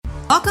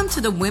Welcome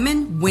to the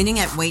Women Winning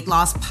at Weight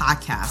Loss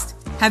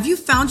podcast. Have you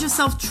found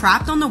yourself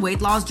trapped on the weight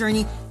loss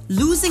journey,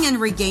 losing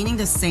and regaining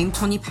the same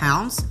 20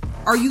 pounds?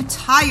 Are you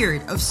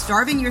tired of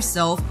starving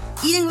yourself,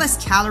 eating less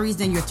calories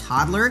than your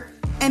toddler,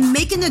 and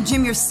making the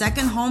gym your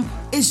second home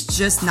is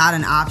just not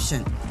an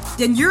option?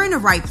 Then you're in the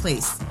right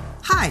place.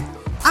 Hi,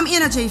 I'm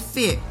Anna J.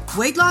 Fit,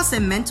 weight loss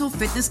and mental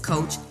fitness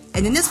coach,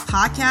 and in this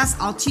podcast,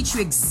 I'll teach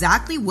you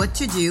exactly what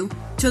to do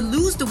to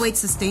lose the weight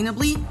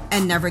sustainably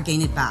and never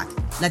gain it back.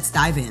 Let's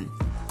dive in.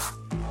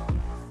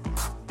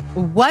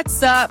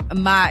 What's up,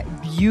 my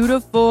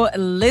beautiful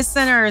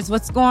listeners?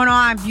 What's going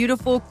on,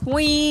 beautiful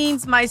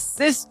queens, my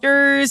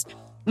sisters,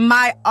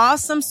 my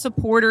awesome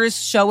supporters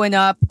showing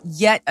up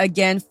yet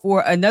again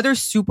for another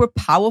super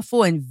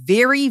powerful and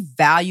very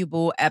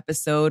valuable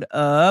episode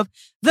of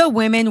the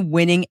Women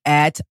Winning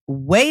at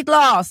Weight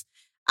Loss.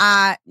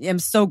 I am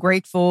so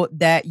grateful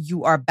that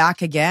you are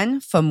back again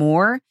for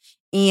more.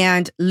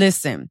 And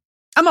listen,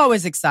 I'm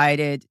always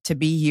excited to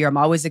be here. I'm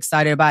always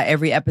excited about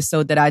every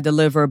episode that I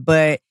deliver,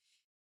 but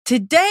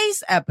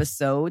today's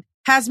episode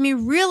has me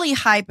really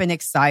hype and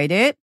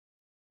excited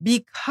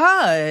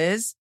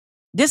because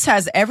this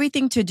has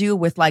everything to do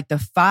with like the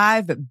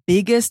 5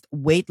 biggest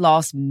weight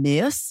loss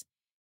myths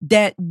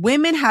that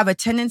women have a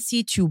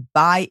tendency to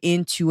buy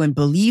into and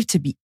believe to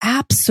be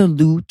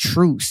absolute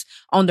truths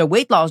on their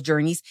weight loss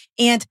journeys.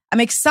 And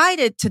I'm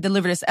excited to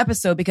deliver this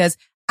episode because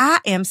I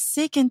am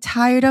sick and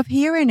tired of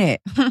hearing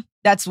it.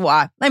 That's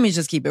why. Let me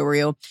just keep it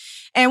real.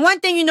 And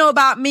one thing you know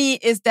about me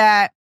is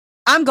that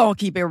I'm going to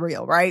keep it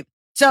real, right?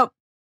 So,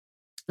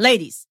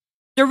 ladies,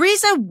 the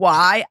reason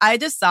why I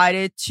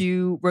decided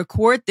to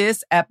record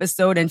this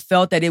episode and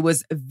felt that it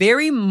was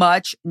very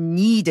much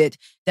needed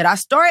that I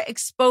start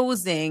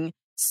exposing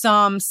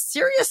some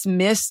serious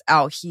myths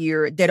out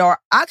here that are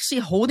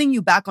actually holding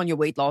you back on your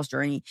weight loss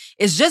journey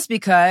is just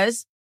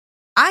because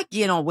I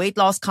get on weight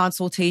loss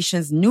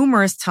consultations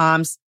numerous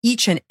times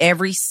each and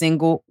every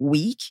single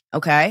week.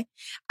 Okay.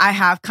 I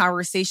have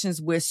conversations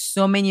with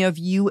so many of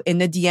you in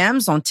the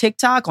DMs on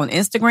TikTok, on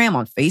Instagram,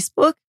 on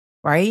Facebook,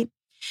 right?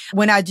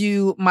 When I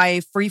do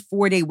my free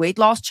 4-day weight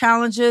loss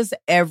challenges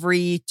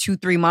every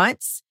 2-3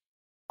 months,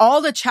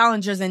 all the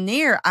challengers in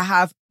there, I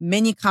have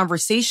many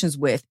conversations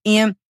with.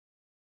 And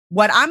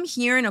what I'm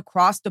hearing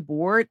across the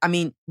board, I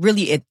mean,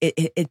 really,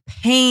 it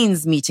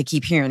pains me to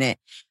keep hearing it,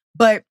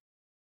 but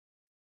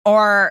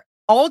are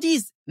all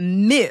these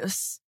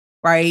myths,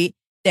 right,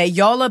 that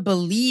y'all are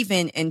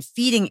believing and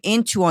feeding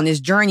into on this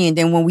journey. And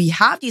then when we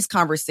have these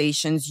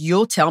conversations,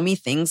 you'll tell me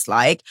things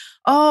like,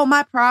 oh,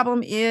 my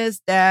problem is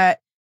that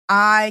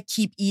I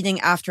keep eating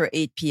after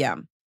 8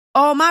 p.m.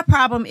 Oh, my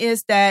problem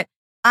is that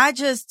I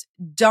just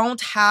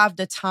don't have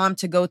the time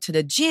to go to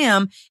the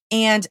gym.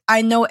 And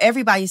I know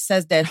everybody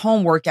says that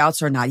home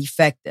workouts are not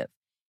effective.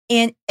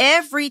 And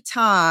every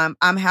time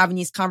I'm having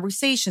these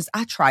conversations,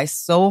 I try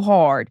so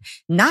hard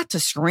not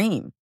to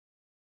scream.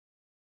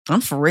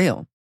 I'm for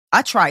real.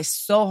 I try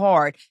so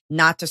hard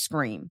not to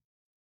scream.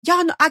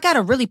 Y'all know I got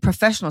a really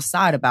professional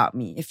side about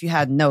me, if you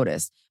hadn't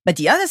noticed. But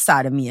the other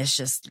side of me is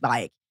just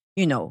like,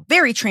 you know,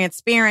 very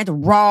transparent,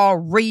 raw,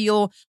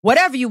 real,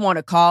 whatever you want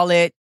to call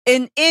it.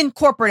 In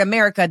corporate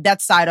America,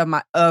 that side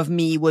of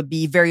me would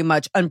be very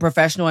much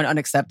unprofessional and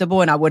unacceptable,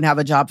 and I wouldn't have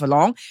a job for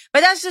long. But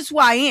that's just who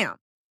I am.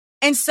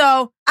 And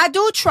so I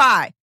do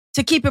try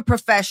to keep it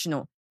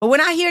professional. But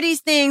when I hear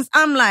these things,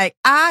 I'm like,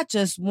 I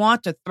just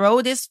want to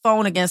throw this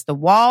phone against the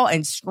wall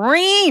and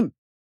scream.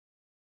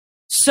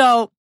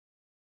 So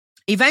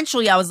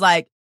eventually I was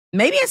like,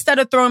 maybe instead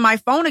of throwing my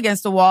phone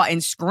against the wall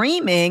and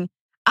screaming,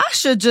 I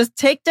should just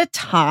take the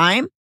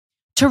time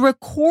to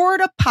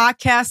record a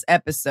podcast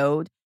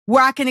episode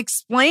where I can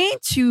explain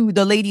to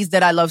the ladies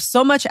that I love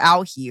so much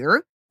out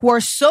here who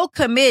are so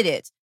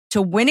committed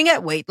to winning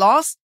at weight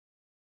loss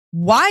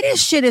why this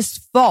shit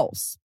is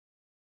false.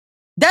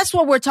 That's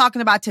what we're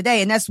talking about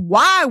today. And that's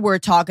why we're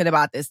talking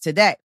about this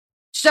today.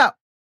 So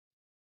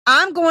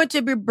I'm going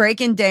to be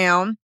breaking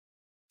down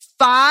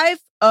 5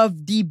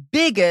 of the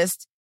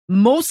biggest,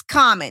 most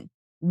common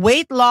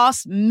weight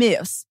loss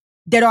myths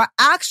that are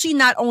actually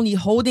not only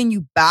holding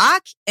you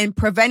back and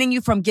preventing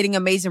you from getting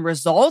amazing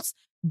results,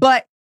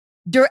 but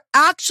they're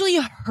actually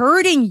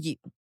hurting you.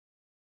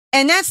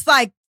 And that's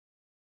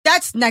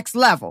next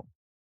level.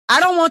 I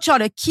don't want y'all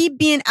to keep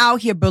being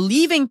out here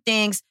believing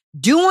things,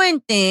 doing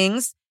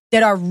things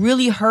that are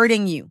really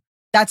hurting you.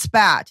 That's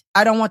bad.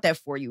 I don't want that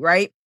for you,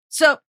 right?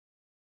 So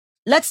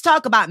let's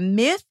talk about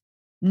myth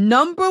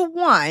number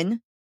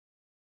 1.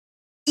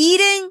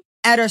 Eating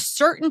at a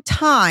certain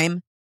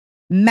time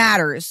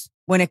matters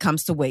when it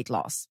comes to weight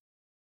loss.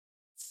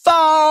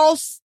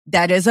 False.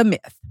 That is a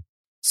myth.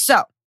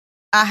 So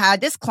I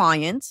had this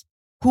client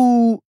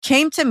who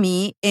came to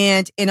me,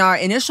 and in our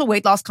initial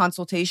weight loss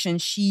consultation,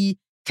 she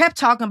kept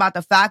talking about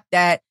the fact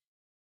that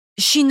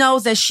she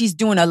knows that she's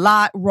doing a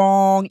lot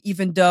wrong,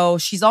 even though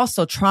she's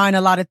also trying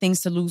a lot of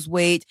things to lose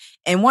weight.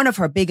 And one of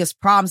her biggest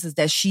problems is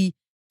that she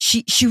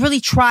really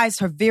tries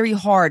her very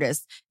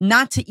hardest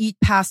not to eat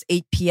past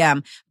 8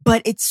 p.m.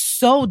 But it's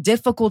so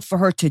difficult for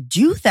her to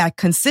do that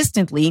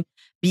consistently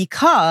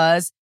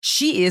because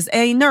she is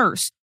a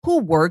nurse who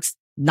works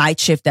night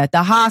shift at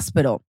the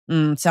hospital.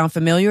 Sound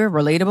familiar?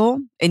 Relatable?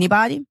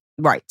 Anybody?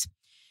 Right.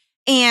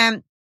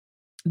 And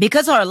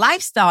because of her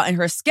lifestyle and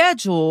her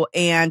schedule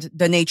and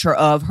the nature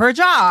of her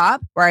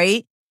job,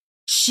 right,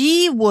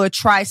 she would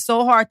try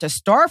so hard to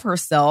starve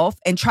herself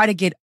and try to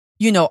get,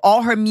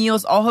 all her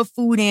meals, all her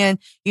food in,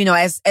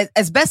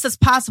 as best as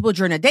possible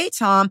during the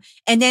daytime,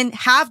 and then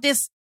have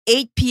this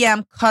 8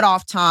 p.m.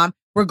 cutoff time,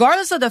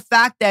 regardless of the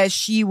fact that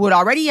she would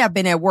already have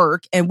been at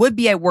work and would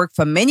be at work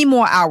for many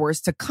more hours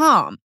to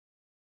come.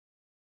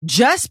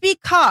 Just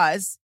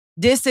because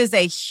this is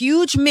a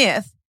huge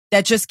myth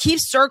that just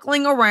keeps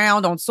circling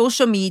around on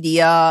social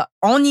media,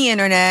 on the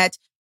internet,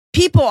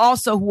 people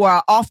also who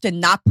are often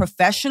not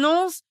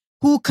professionals,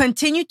 who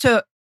continue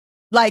to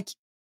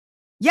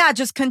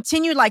just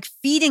continue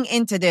feeding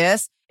into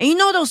this. And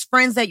those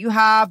friends that you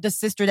have, the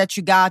sister that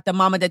you got, the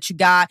mama that you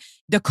got,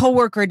 the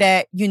coworker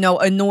that,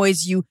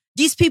 annoys you,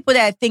 these people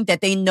that think that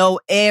they know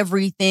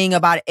everything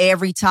about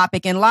every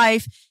topic in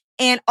life.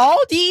 And all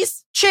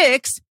these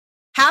chicks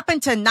happen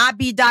to not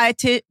be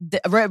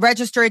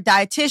registered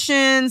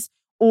dietitians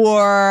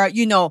or,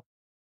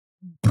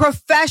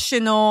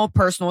 professional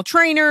personal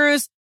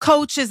trainers,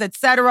 coaches,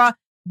 etc.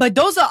 But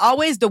those are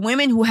always the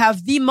women who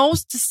have the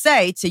most to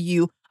say to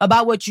you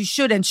about what you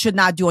should and should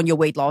not do on your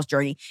weight loss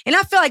journey. And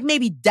I feel like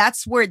maybe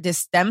that's where this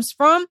stems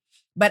from,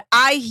 but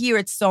I hear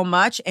it so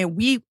much. And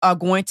we are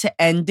going to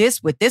end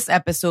this with this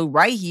episode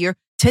right here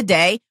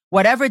today.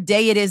 Whatever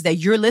day it is that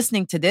you're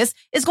listening to this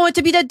is going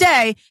to be the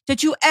day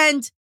that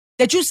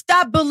you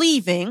stop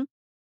believing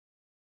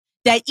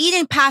that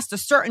eating past a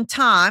certain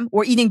time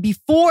or eating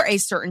before a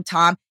certain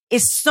time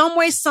is some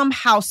way,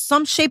 somehow,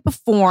 some shape or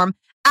form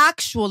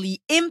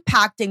actually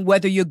impacting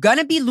whether you're going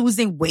to be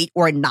losing weight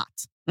or not.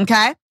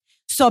 Okay.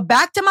 So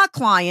back to my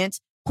client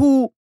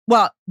who,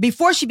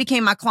 before she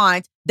became my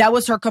client, that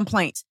was her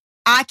complaint.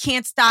 I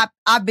can't stop.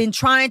 I've been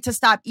trying to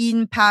stop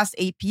eating past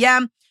 8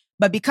 p.m.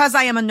 But because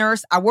I am a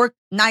nurse, I work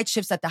night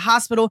shifts at the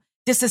hospital.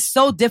 This is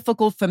so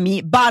difficult for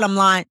me. Bottom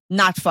line,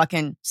 not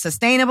fucking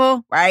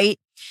sustainable, right?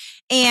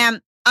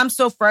 And I'm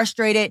so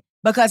frustrated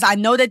because I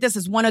know that this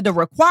is one of the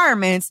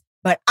requirements,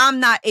 but I'm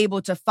not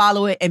able to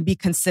follow it and be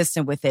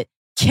consistent with it.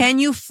 Can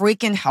you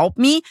freaking help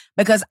me?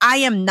 Because I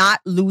am not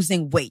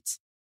losing weight.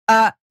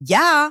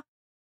 Yeah,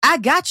 I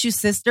got you,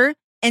 sister.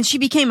 And she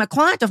became a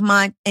client of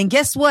mine. And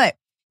guess what?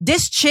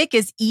 This chick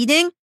is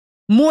eating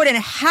more than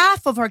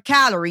half of her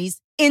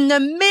calories in the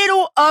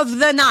middle of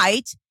the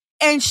night.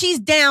 And she's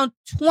down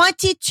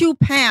 22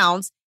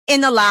 pounds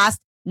from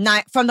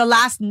the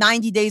last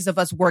 90 days of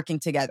us working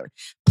together.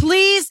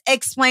 Please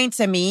explain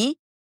to me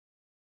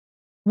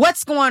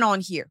what's going on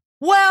here.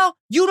 Well,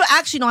 you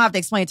actually don't have to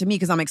explain it to me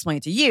because I'm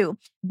explaining to you,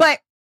 but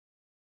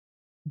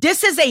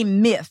this is a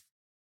myth.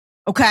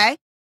 Okay.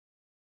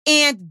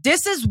 And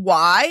this is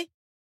why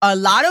a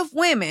lot of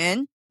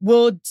women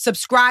will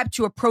subscribe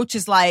to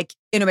approaches like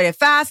intermittent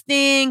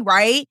fasting,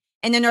 right?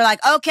 And then they're like,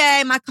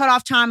 okay, my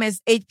cutoff time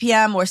is 8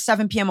 p.m. or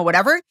 7 p.m. or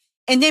whatever.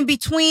 And then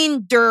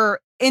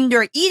in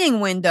their eating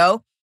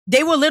window,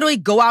 they will literally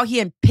go out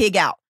here and pig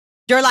out.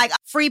 They're like,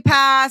 free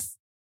pass.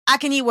 I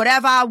can eat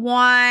whatever I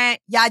want,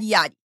 yada,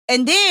 yada.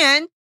 And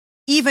then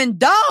even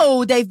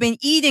though they've been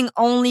eating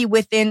only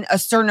within a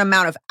certain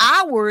amount of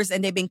hours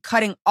and they've been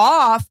cutting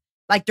off,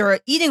 like their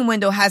eating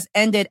window has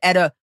ended at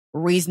a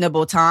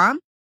reasonable time,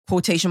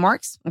 quotation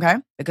marks, okay,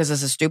 because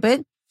this is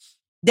stupid.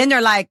 Then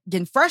they're like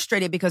getting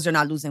frustrated because they're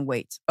not losing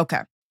weight.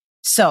 Okay.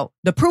 So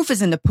the proof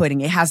is in the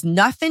pudding. It has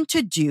nothing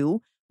to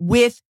do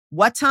with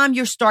what time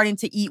you're starting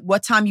to eat,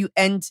 what time you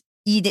end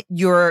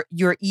your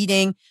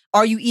eating.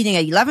 Are you eating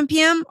at 11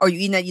 p.m. or are you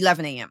eating at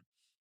 11 a.m.?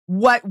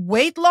 What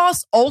weight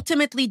loss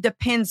ultimately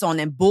depends on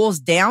and boils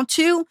down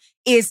to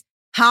is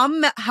how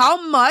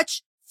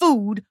much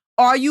food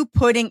are you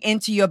putting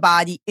into your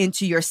body,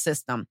 into your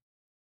system?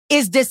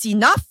 Is this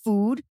enough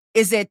food?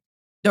 Is it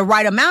the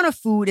right amount of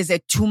food? Is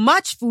it too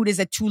much food? Is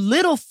it too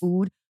little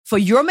food for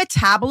your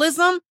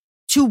metabolism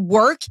to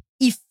work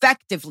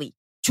effectively,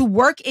 to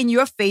work in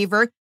your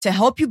favor, to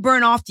help you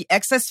burn off the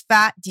excess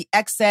fat, the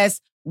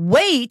excess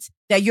weight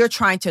that you're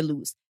trying to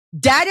lose?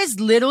 That is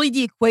literally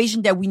the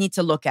equation that we need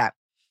to look at.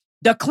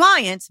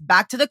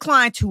 Back to the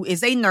client who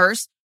is a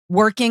nurse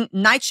working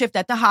night shift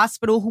at the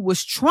hospital, who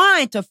was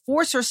trying to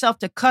force herself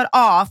to cut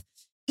off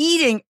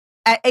eating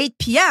at 8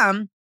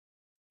 p.m.,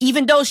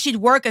 even though she'd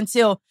work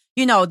until,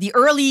 the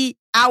early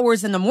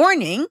hours in the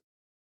morning.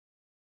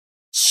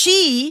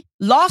 She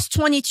lost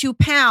 22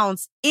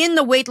 pounds in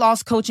the weight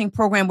loss coaching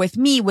program with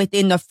me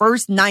within the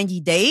first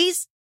 90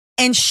 days.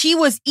 And she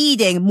was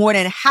eating more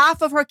than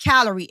half of her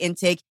calorie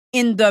intake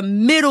in the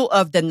middle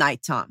of the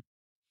nighttime.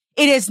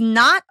 It is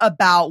not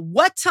about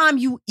what time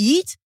you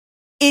eat.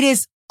 It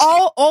is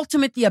all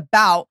ultimately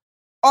about,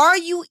 are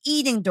you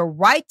eating the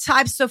right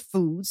types of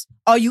foods?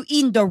 Are you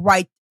eating the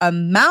right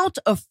amount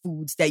of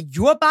foods that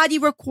your body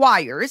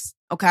requires,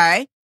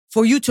 okay,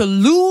 for you to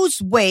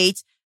lose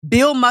weight,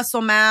 build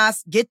muscle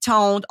mass, get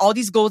toned, all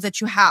these goals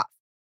that you have?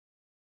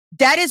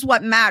 That is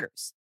what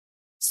matters.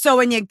 So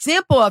in the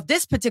example of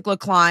this particular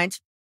client,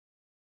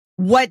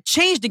 What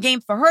changed the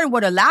game for her and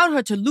what allowed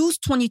her to lose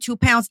 22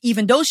 pounds,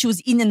 even though she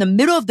was eating in the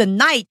middle of the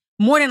night,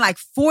 more than like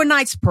 4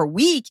 nights per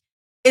week,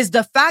 is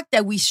the fact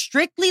that we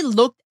strictly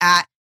looked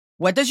at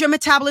what does your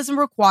metabolism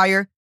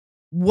require?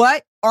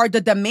 What are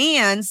the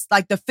demands,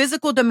 like the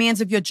physical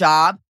demands of your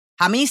job?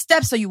 How many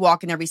steps are you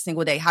walking every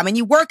single day? How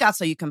many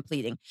workouts are you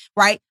completing,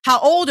 right? How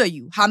old are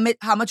you? How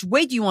much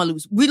weight do you want to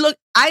lose?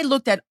 I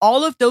looked at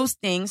all of those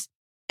things,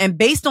 and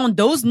based on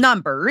those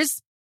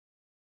numbers,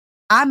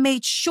 I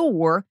made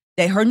sure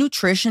that her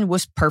nutrition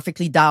was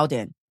perfectly dialed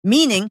in,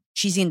 meaning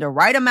she's eating the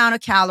right amount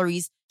of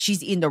calories,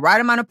 she's eating the right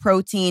amount of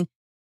protein,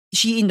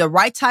 she's eating the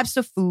right types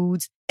of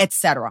foods,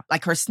 etc.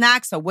 Like her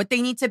snacks are what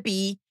they need to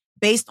be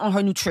based on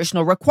her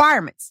nutritional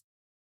requirements.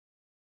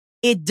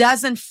 It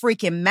doesn't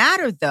freaking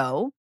matter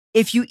though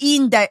if you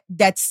eat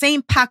that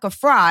same pack of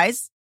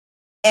fries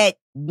at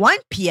 1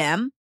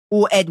 p.m.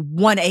 or at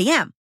 1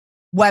 a.m.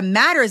 What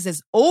matters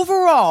is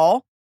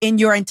overall in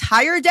your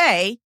entire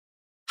day,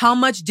 how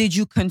much did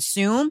you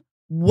consume?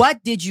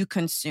 What did you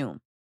consume?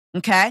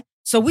 Okay.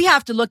 So we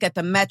have to look at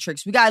the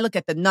metrics. We got to look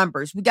at the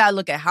numbers. We got to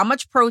look at how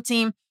much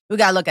protein. We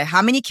got to look at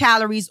how many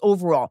calories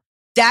overall.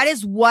 That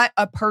is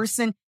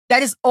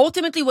that is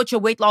ultimately what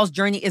your weight loss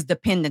journey is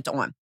dependent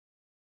on.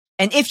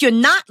 And if you're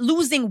not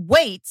losing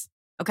weight,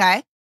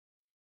 okay,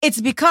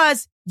 it's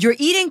because you're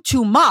eating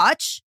too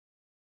much.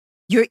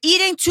 You're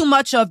eating too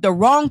much of the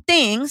wrong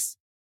things.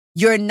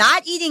 You're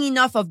not eating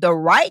enough of the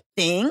right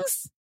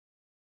things,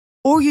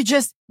 or you're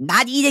just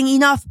not eating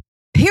enough,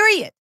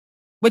 period,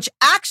 which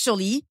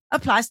actually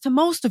applies to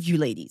most of you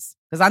ladies,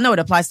 because I know it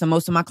applies to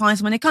most of my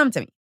clients when they come to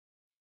me.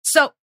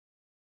 So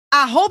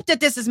I hope that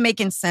this is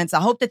making sense.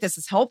 I hope that this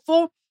is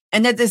helpful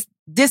and that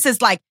this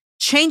is like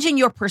changing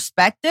your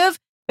perspective,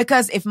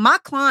 because if my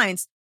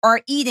clients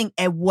are eating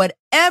at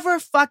whatever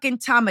fucking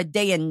time of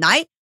day and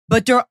night,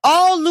 but they're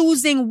all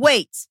losing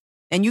weight,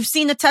 and you've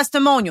seen the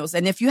testimonials,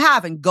 and if you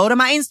haven't, go to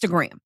my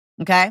Instagram,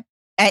 okay,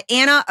 at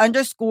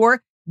Anna_JAEFIT,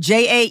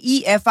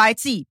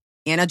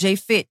 Anna J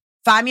Fit.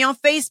 Find me on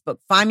Facebook.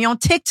 Find me on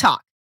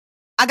TikTok.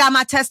 I got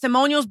my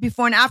testimonials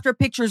before and after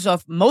pictures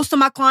of most of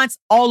my clients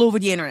all over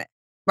the internet,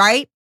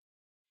 right?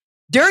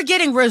 They're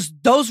getting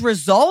those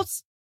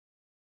results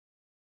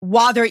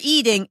while they're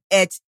eating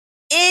at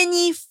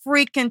any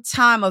freaking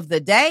time of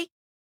the day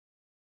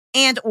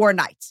and or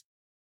night.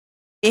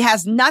 It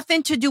has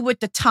nothing to do with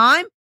the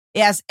time.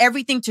 It has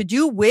everything to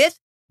do with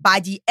by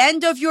the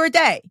end of your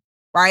day,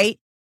 right?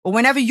 Or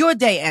whenever your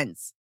day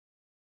ends.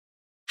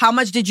 How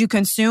much did you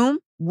consume?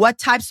 What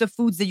types of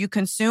foods did you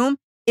consume?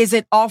 Is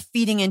it all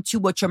feeding into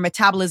what your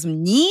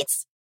metabolism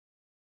needs?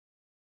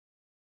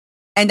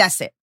 And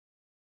that's it.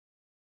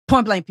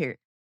 Point blank, period.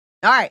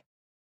 All right.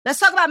 Let's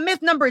talk about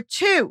myth number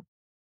 2.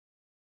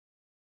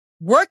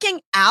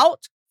 Working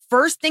out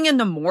first thing in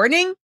the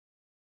morning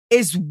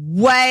is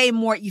way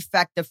more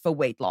effective for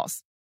weight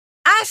loss.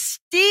 I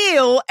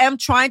still am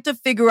trying to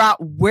figure out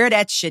where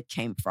that shit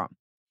came from.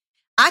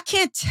 I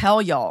can't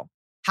tell y'all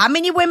how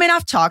many women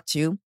I've talked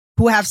to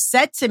who have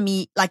said to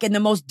me, like in the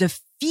most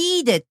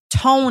defeated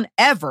tone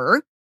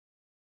ever,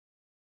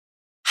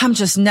 I'm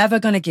just never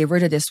going to get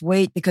rid of this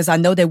weight because I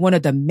know that one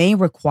of the main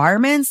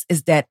requirements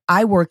is that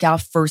I work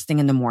out first thing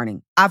in the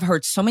morning. I've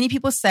heard so many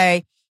people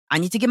say, I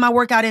need to get my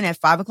workout in at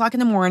 5 o'clock in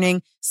the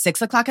morning,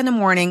 6 o'clock in the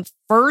morning,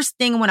 first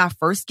thing when I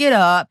first get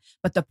up.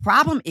 But the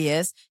problem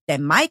is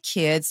that my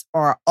kids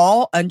are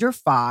all under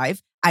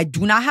 5. I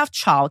do not have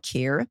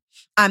childcare.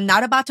 I'm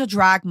not about to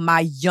drag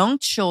my young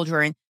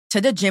children to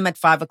the gym at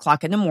 5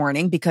 o'clock in the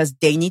morning because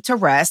they need to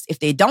rest. If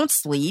they don't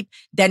sleep,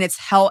 then it's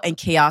hell and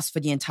chaos for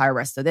the entire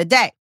rest of the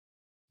day.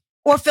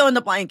 Or fill in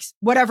the blanks,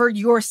 whatever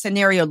your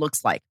scenario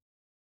looks like.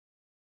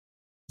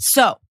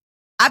 So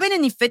I've been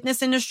in the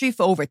fitness industry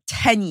for over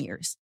 10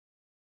 years.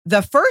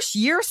 The first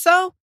year or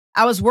so,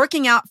 I was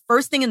working out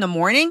first thing in the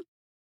morning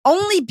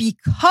only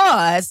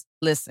because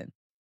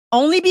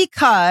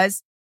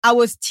I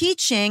was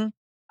teaching.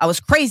 I was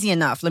crazy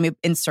enough. Let me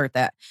insert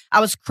that. I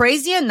was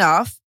crazy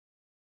enough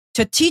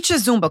to teach a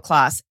Zumba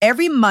class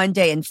every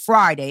Monday and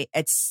Friday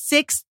at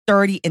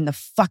 6:30 in the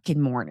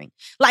fucking morning.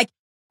 Like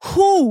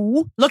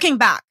looking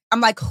back, I'm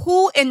like,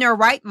 who in their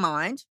right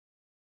mind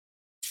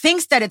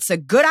thinks that it's a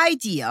good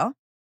idea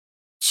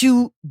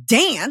to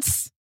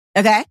dance,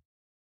 okay,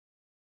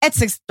 at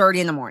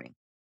 6:30 in the morning?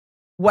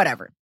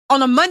 Whatever.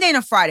 On a Monday and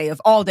a Friday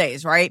of all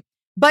days, right?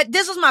 But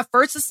this was my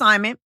first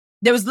assignment.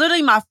 There was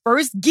literally my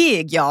first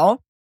gig,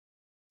 y'all,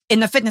 in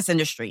the fitness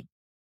industry.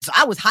 So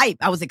I was hyped.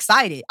 I was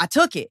excited. I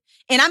took it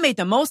and I made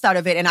the most out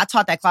of it. And I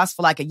taught that class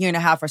for like a year and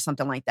a half or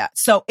something like that.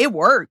 So it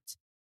worked.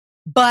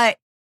 But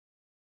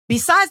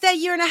besides that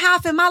year and a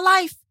half in my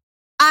life,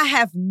 I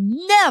have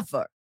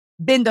never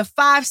been the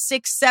 5,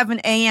 6, 7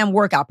 a.m.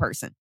 workout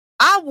person.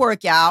 I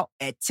work out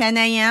at 10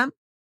 a.m.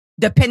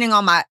 depending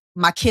on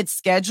my kids'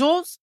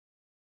 schedules.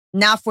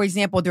 Now, for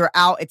example, they're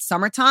out at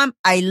summertime.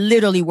 I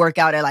literally work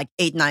out at like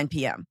 8, 9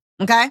 p.m.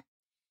 Okay.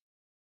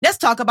 Let's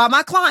talk about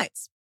my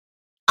clients.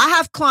 I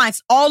have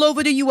clients all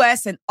over the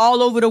U.S. and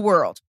all over the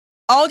world.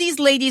 All these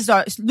ladies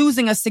are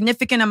losing a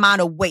significant amount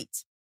of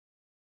weight.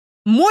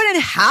 More than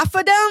half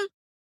of them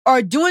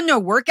are doing their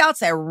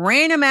workouts at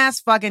random ass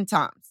fucking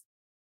times.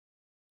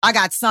 I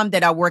got some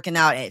that are working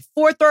out at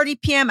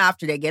 4:30 p.m.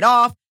 after they get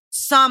off.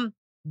 Some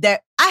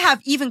that I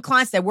have even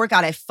clients that work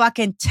out at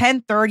fucking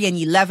 10:30 and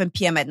 11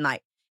 p.m. at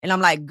night. And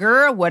I'm like,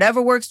 girl,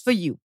 whatever works for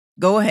you,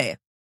 go ahead.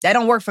 That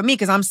don't work for me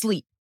because I'm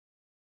asleep.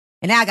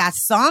 And then I got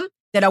some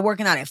that are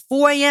working out at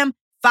 4 a.m.,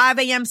 5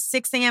 a.m.,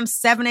 6 a.m.,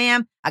 7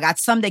 a.m. I got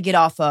some that get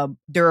off of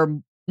their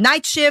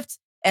night shifts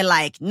at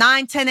like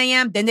 9, 10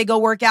 a.m. Then they go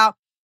work out.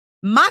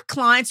 My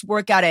clients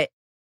work out at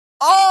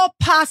all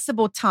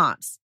possible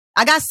times.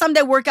 I got some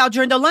that work out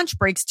during the lunch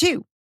breaks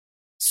too.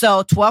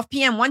 So 12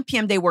 p.m., 1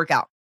 p.m., they work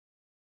out.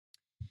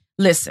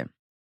 Listen,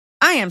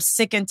 I am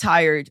sick and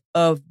tired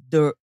of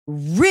the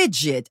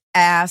rigid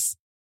ass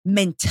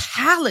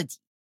mentality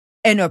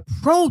and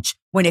approach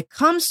when it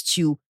comes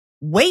to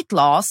weight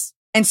loss,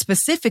 and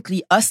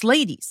specifically us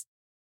ladies.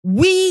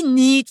 We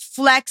need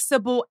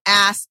flexible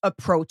ass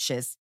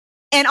approaches.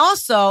 And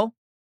also,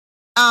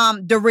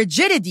 the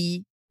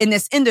rigidity in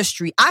this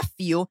industry, I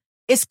feel,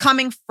 is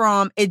coming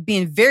from it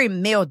being very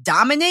male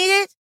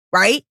dominated,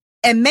 right?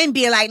 And men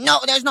being like, no,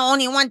 there's no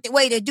only one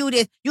way to do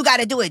this. You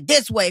got to do it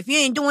this way. If you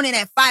ain't doing it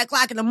at 5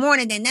 o'clock in the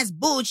morning, then that's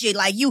bullshit.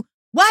 Like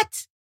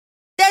what?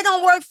 That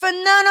don't work for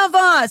none of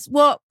us.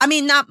 Well, I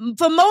mean, not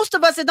for most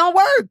of us, it don't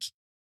work.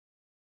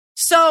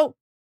 So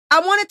I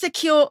wanted to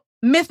kill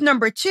myth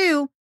number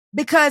 2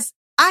 because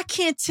I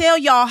can't tell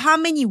y'all how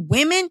many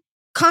women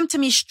come to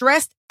me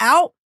stressed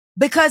out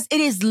because it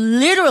is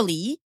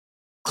literally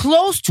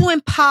close to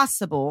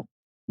impossible,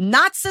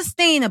 not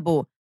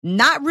sustainable,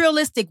 not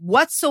realistic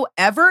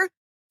whatsoever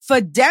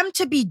for them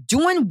to be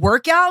doing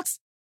workouts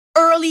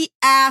early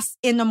ass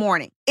in the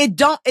morning. It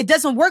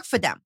doesn't work for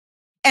them.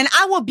 And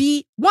I will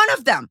be one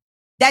of them.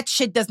 That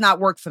shit does not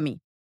work for me.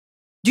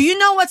 Do you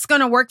know what's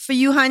going to work for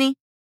you, honey?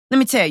 Let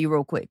me tell you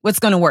real quick. What's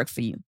going to work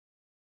for you?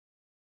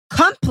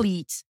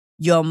 Complete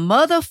your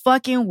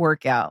motherfucking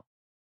workout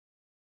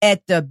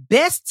at the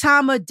best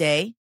time of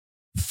day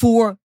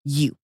for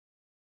you.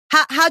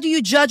 How do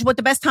you judge what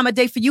the best time of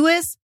day for you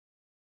is?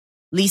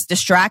 Least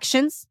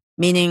distractions,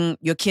 meaning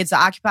your kids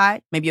are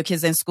occupied. Maybe your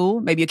kids are in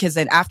school. Maybe your kids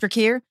are in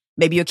aftercare.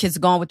 Maybe your kids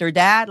are going with their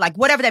dad. Like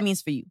whatever that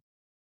means for you.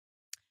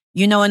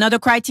 You know, another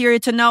criteria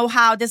to know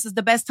how this is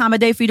the best time of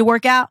day for you to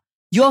work out?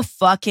 Your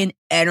fucking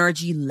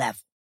energy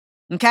level.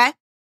 Okay?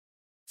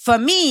 For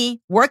me,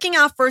 working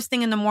out first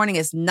thing in the morning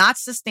is not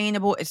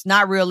sustainable. It's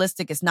not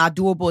realistic. It's not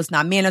doable. It's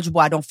not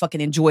manageable. I don't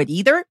fucking enjoy it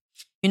either.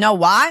 You know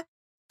why?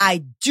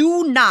 I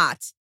do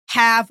not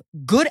have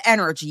good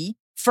energy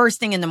first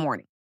thing in the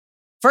morning.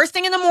 First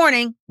thing in the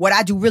morning, what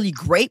I do really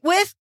great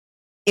with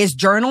is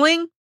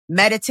journaling,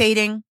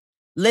 meditating,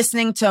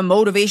 listening to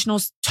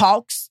motivational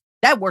talks.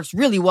 That works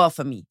really well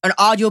for me. An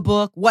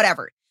audiobook,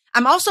 whatever.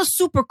 I'm also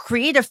super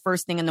creative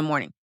first thing in the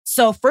morning.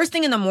 So first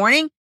thing in the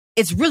morning,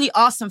 it's really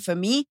awesome for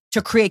me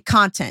to create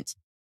content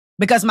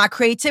because my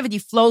creativity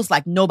flows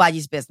like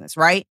nobody's business,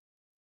 right?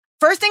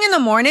 First thing in the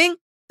morning,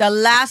 the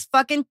last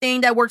fucking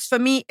thing that works for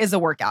me is a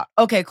workout.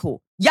 Okay,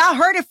 cool. Y'all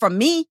heard it from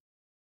me.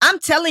 I'm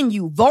telling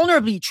you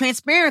vulnerably,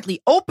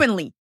 transparently,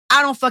 openly,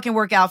 I don't fucking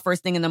work out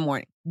first thing in the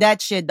morning.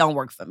 That shit don't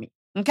work for me.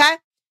 Okay?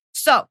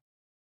 So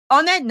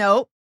on that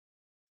note,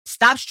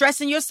 stop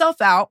stressing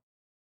yourself out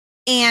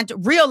and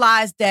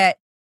realize that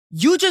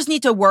you just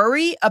need to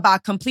worry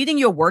about completing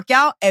your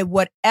workout at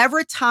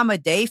whatever time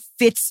of day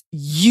fits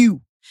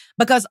you.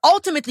 Because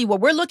ultimately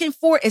what we're looking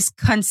for is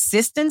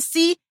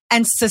consistency,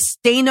 and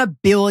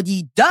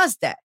sustainability does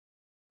that.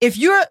 If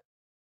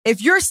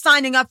you're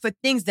signing up for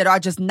things that are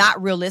just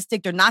not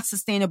realistic, they're not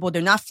sustainable,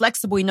 they're not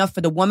flexible enough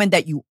for the woman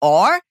that you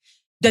are,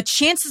 the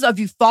chances of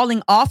you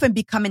falling off and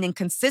becoming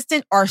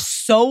inconsistent are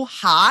so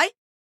high.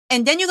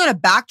 And then you're going to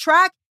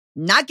backtrack,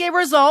 not get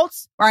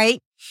results,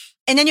 right?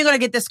 And then you're going to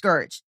get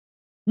discouraged.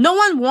 No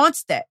one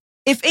wants that.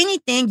 If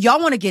anything,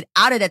 y'all want to get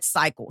out of that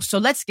cycle. So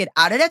let's get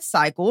out of that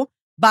cycle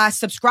by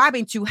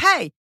subscribing to,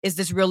 hey, is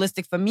this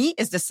realistic for me?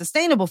 Is this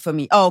sustainable for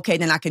me? Oh, okay,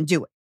 then I can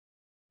do it.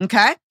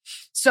 Okay?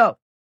 So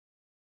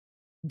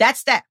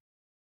that's that.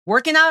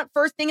 Working out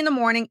first thing in the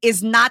morning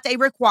is not a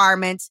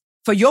requirement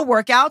for your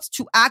workouts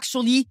to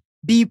actually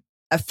be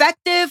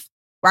effective,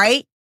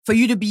 right? For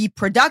you to be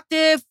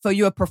productive, for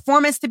your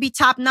performance to be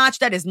top notch.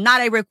 That is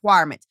not a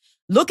requirement.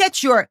 Look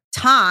at your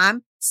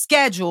time,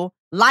 schedule,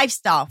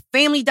 lifestyle,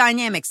 family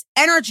dynamics,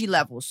 energy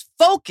levels,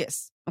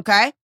 focus,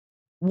 okay?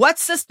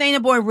 What's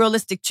sustainable and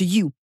realistic to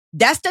you?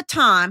 That's the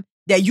time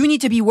that you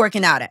need to be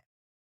working out at.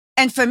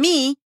 And for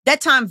me, that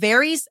time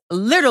varies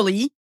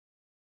literally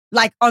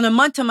like on a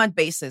month-to-month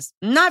basis.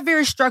 Not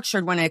very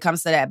structured when it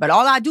comes to that, but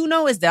all I do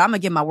know is that I'm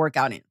going to get my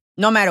workout in,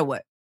 no matter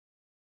what.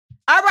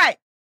 All right,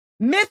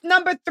 myth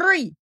number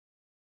 3,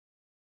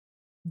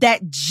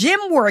 that gym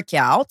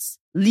workouts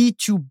lead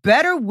to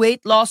better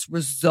weight loss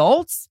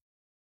results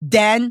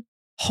than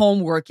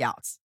home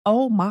workouts.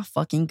 Oh my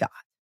fucking God.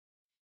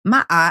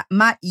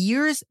 My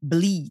ears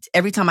bleed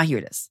every time I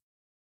hear this.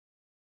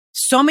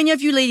 So many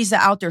of you ladies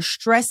are out there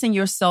stressing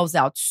yourselves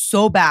out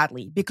so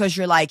badly because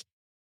you're like,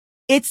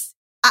 I've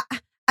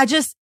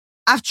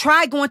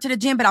tried going to the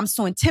gym, but I'm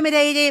so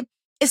intimidated.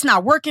 It's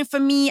not working for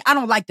me. I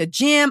don't like the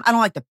gym. I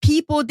don't like the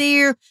people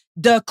there.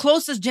 The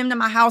closest gym to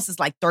my house is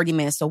like 30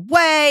 minutes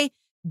away.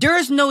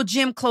 There's no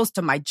gym close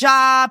to my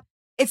job.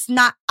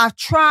 I've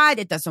tried.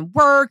 It doesn't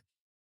work.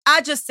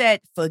 I just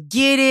said,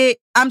 forget it.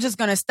 I'm just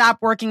going to stop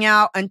working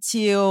out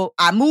until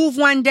I move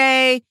one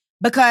day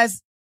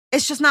because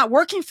it's just not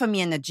working for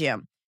me in the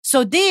gym.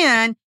 So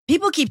then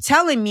people keep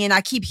telling me and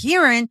I keep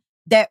hearing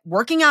that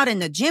working out in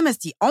the gym is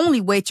the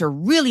only way to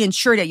really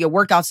ensure that your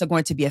workouts are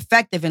going to be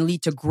effective and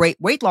lead to great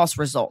weight loss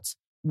results.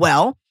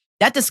 Well,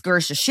 that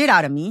discouraged the shit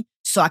out of me.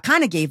 So I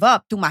kind of gave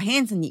up, threw my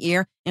hands in the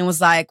air and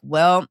was like,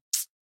 well,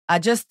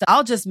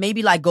 I'll just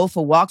maybe like go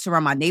for walks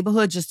around my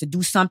neighborhood just to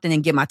do something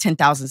and get my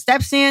 10,000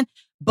 steps in.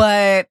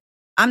 But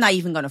I'm not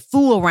even going to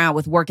fool around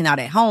with working out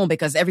at home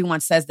because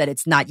everyone says that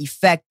it's not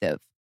effective.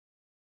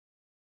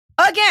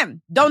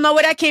 Again, don't know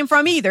where that came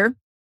from either.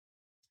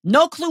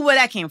 No clue where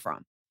that came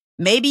from.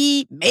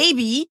 Maybe,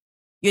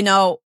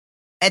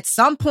 at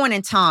some point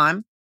in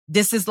time,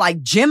 this is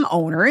like gym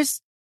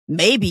owners.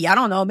 Maybe, I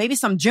don't know, maybe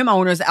some gym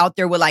owners out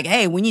there were like,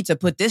 hey, we need to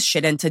put this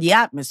shit into the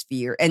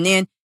atmosphere. And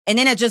then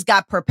it just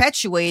got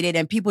perpetuated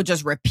and people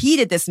just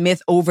repeated this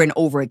myth over and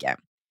over again.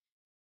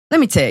 Let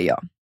me tell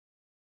y'all,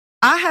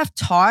 I have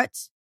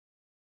taught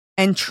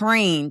and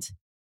trained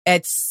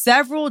at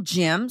several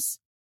gyms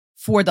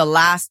for the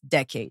last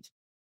decade.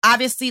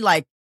 Obviously,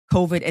 like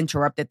COVID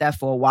interrupted that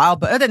for a while,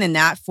 but other than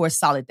that, for a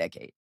solid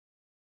decade.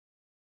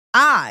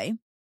 I,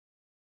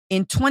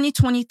 in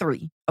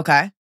 2023,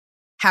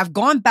 have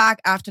gone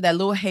back after that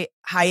little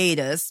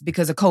hiatus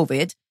because of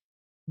COVID,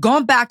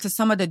 gone back to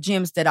some of the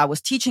gyms that I was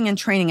teaching and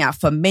training at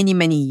for many,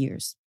 many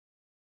years.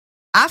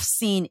 I've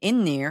seen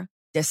in there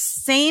the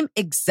same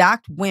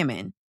exact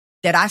women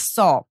that I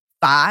saw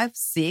 5,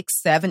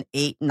 6, 7,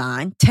 8,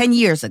 9, 10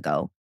 years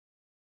ago,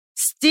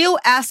 still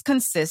as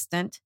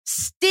consistent,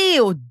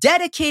 still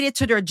dedicated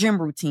to their gym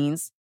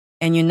routines.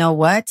 And you know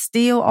what?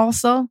 Still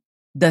also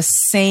the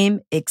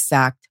same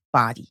exact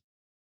body.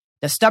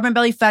 The stubborn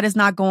belly fat is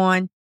not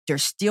gone. They're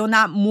still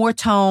not more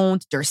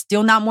toned. They're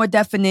still not more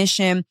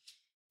definition.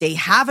 They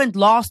haven't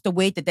lost the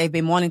weight that they've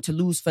been wanting to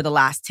lose for the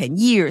last 10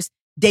 years.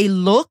 They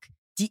look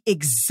the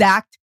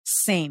exact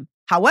same.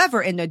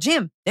 However, in the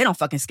gym, they don't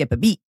fucking skip a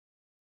beat.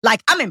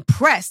 Like, I'm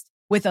impressed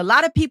with a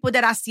lot of people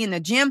that I see in the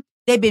gym.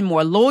 They've been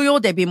more loyal.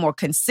 They've been more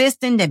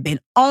consistent. They've been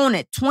on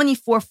it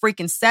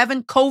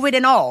 24/7, COVID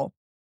and all.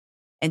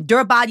 And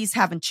their bodies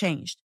haven't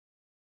changed.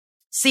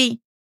 See,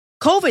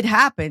 COVID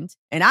happened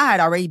and I had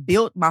already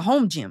built my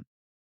home gym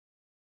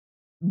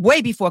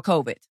way before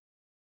COVID.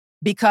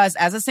 Because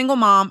as a single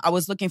mom, I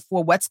was looking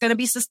for what's going to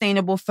be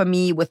sustainable for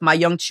me with my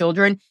young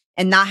children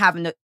and not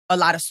having a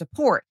lot of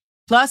support.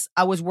 Plus,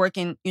 I was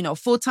working,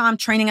 full-time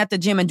training at the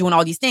gym and doing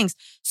all these things.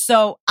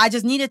 So I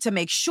just needed to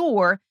make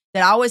sure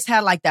that I always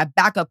had like that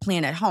backup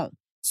plan at home.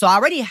 So I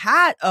already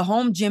had a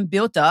home gym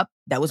built up.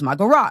 That was my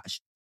garage.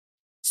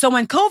 So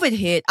when COVID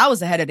hit, I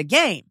was ahead of the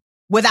game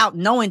without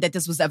knowing that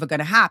this was ever going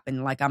to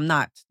happen. Like, I'm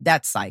not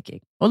that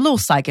psychic, a little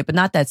psychic, but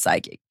not that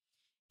psychic.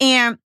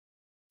 And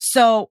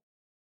so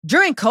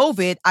during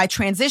COVID, I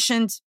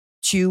transitioned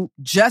to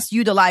just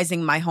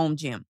utilizing my home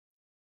gym.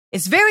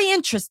 It's very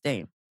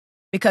interesting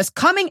because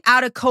coming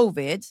out of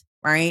COVID,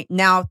 right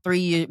now,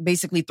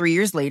 basically 3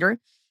 years later,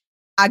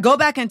 I go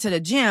back into the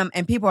gym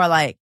and people are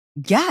like,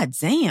 God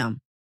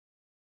damn,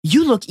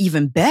 you look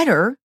even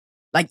better,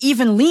 like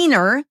even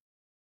leaner,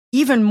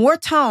 even more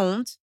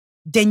toned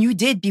than you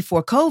did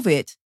before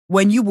COVID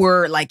when you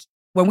were like,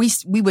 when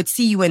we would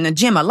see you in the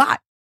gym a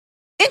lot.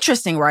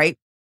 Interesting, right?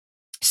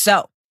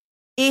 So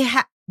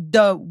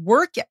the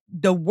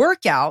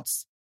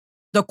workouts,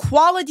 the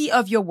quality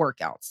of your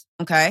workouts,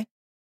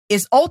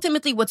 is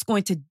ultimately what's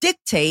going to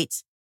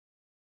dictate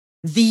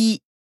the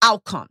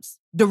outcomes,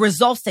 the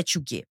results that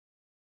you get.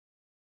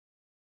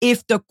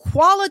 If the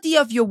quality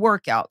of your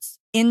workouts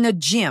in the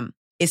gym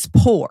is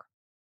poor,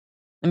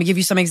 let me give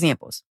you some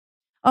examples.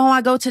 Oh,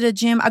 I go to the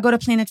gym, I go to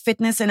Planet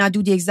Fitness and I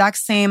do the exact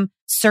same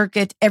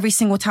circuit every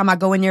single time I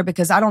go in there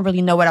because I don't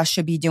really know what I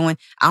should be doing.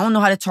 I don't know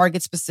how to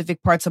target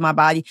specific parts of my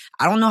body.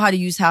 I don't know how to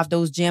use half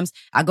those gyms.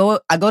 I go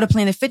to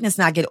Planet Fitness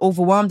and I get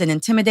overwhelmed and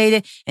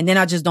intimidated and then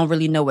I just don't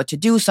really know what to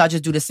do. So I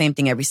just do the same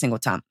thing every single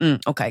time.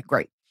 Okay,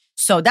 great.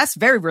 So that's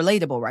very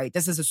relatable, right?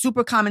 This is a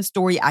super common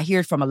story. I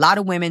hear it from a lot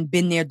of women,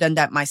 been there, done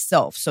that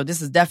myself. So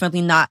this is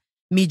definitely not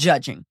me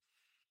judging.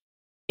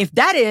 If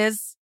that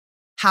is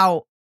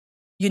how,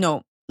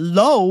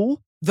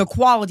 low the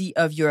quality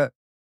of your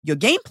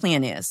game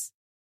plan is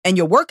and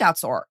your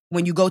workouts are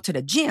when you go to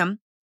the gym,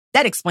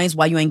 that explains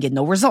why you ain't getting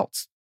no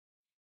results.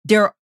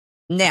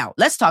 Now,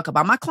 let's talk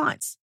about my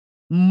clients.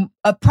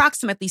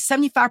 Approximately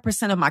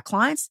 75% of my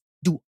clients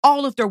do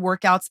all of their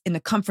workouts in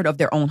the comfort of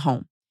their own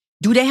home.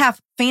 Do they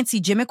have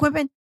fancy gym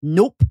equipment?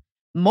 Nope.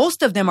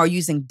 Most of them are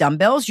using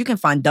dumbbells. You can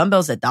find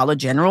dumbbells at Dollar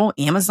General,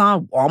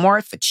 Amazon,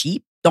 Walmart for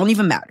cheap. Don't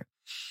even matter.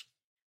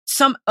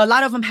 A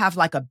lot of them have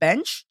like a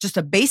bench, just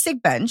a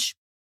basic bench.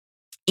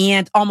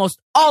 And almost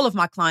all of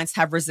my clients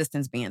have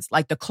resistance bands,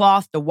 like the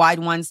cloth, the wide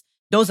ones.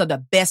 Those are the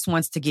best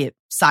ones to get.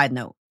 Side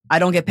note, I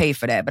don't get paid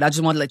for that, but I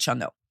just want to let y'all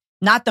know.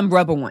 Not them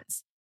rubber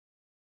ones.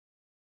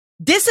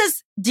 This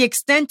is the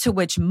extent to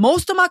which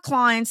most of my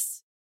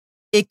clients,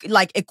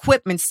 like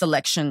equipment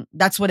selection,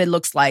 that's what it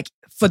looks like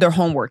for their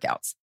home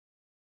workouts.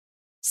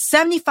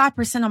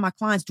 75% of my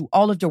clients do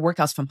all of their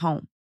workouts from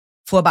home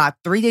for about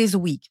 3 days a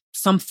week,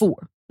 some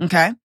 4,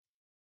 okay?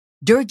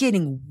 They're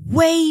getting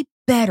way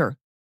better,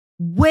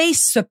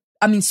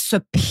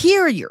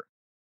 superior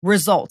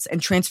results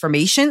and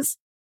transformations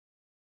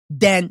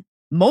than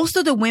most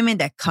of the women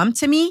that come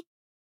to me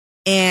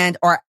and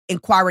are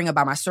inquiring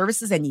about my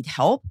services and need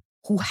help,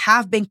 who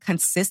have been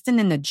consistent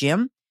in the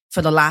gym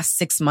for the last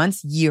 6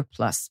 months, year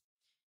plus.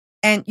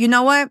 And you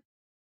know what?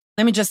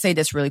 Let me just say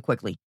this really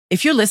quickly.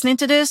 If you're listening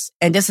to this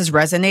and this is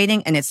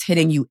resonating and it's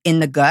hitting you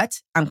in the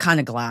gut, I'm kind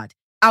of glad.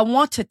 I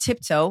want to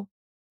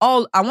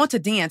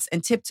dance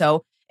and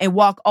tiptoe and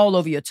walk all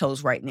over your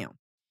toes right now.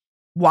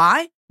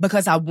 Why?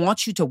 Because I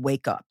want you to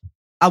wake up.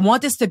 I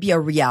want this to be a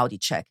reality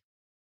check.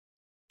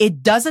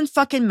 It doesn't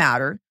fucking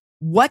matter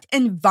what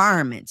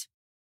environment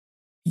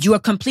you are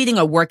completing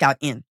a workout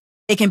in.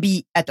 It can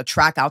be at the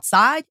track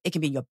outside. It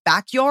can be in your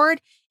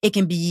backyard. It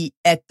can be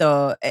at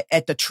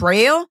the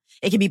trail.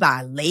 It can be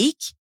by a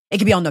lake. It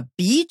can be on the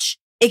beach.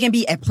 It can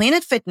be at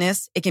Planet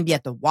Fitness. It can be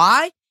at the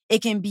Y.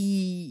 It can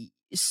be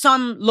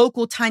some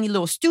local tiny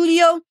little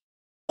studio,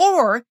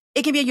 or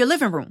it can be in your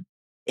living room.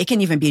 It can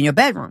even be in your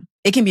bedroom.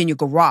 It can be in your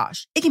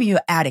garage. It can be in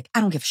your attic.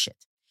 I don't give a shit.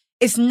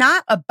 It's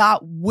not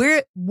about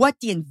what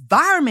the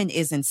environment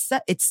is in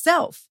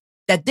itself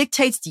that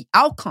dictates the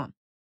outcome.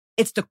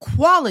 It's the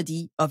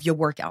quality of your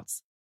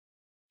workouts.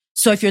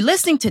 So if you're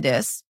listening to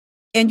this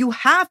and you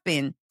have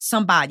been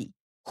somebody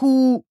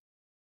who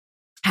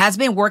has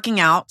been working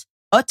out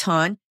a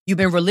ton, you've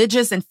been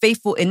religious and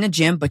faithful in the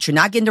gym, but you're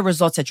not getting the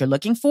results that you're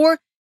looking for,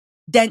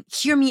 then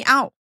hear me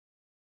out.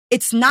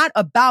 It's not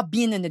about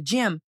being in the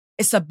gym.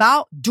 It's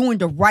about doing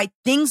the right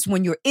things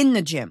when you're in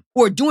the gym,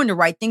 or doing the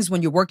right things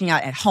when you're working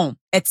out at home,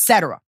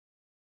 etc.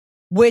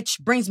 Which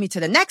brings me to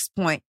the next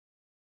point.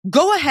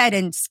 Go ahead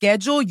and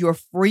schedule your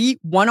free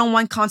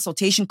one-on-one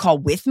consultation call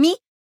with me.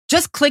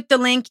 Just click the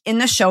link in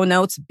the show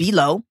notes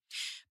below,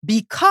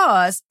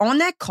 because on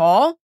that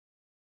call,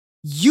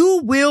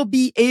 you will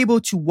be able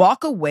to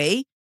walk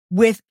away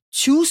with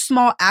 2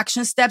 small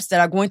action steps that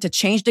are going to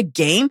change the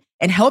game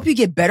and help you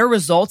get better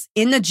results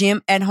in the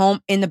gym, at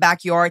home, in the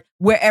backyard,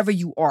 wherever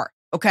you are.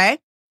 Okay?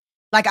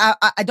 Like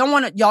I don't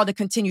want y'all to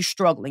continue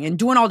struggling and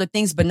doing all the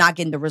things, but not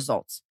getting the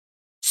results.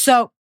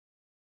 So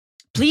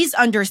please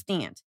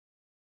understand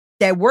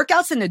that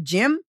workouts in the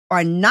gym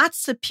are not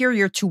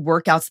superior to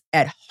workouts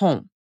at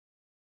home.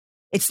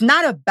 It's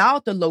not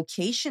about the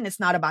location. It's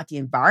not about the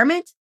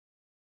environment.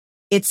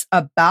 It's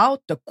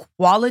about the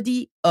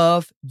quality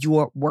of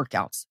your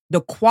workouts,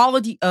 the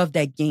quality of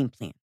that game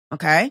plan.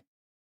 Okay?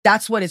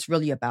 That's what it's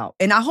really about.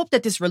 And I hope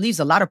that this relieves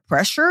a lot of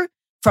pressure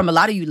from a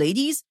lot of you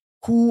ladies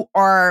who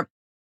are,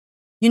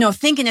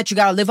 thinking that you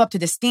got to live up to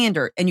the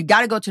standard and you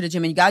got to go to the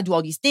gym and you got to do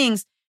all these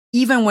things,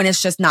 even when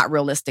it's just not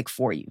realistic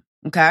for you.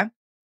 Okay?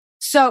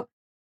 So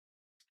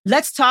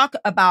let's talk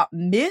about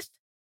myth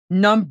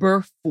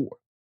number 4.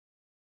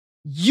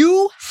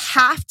 You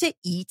have to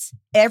eat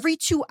every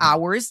 2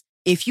 hours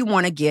if you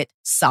want to get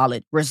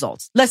solid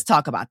results. Let's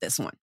talk about this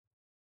one.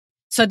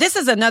 So this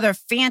is another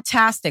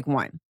fantastic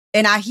one.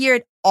 And I hear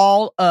it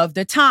all of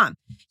the time.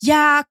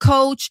 Yeah,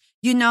 coach,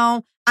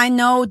 I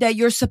know that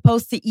you're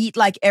supposed to eat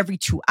like every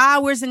 2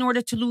 hours in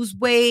order to lose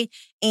weight.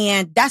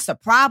 And that's a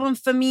problem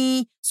for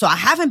me. So I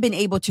haven't been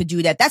able to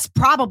do that. That's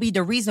probably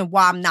the reason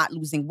why I'm not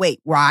losing weight,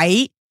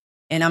 right?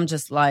 And I'm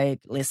just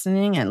like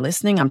listening.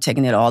 I'm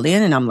taking it all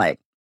in. And I'm like,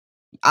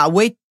 I'll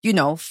wait,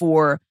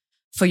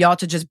 for y'all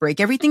to just break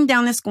everything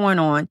down that's going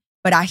on.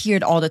 But I hear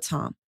it all the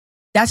time.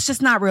 That's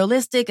just not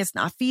realistic. It's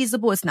not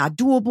feasible. It's not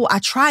doable. I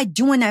tried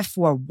doing that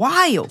for a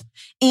while.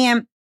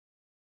 And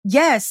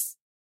yes,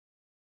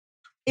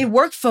 it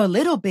worked for a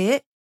little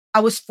bit.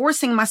 I was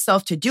forcing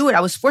myself to do it. I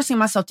was forcing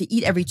myself to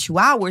eat every 2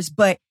 hours,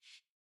 but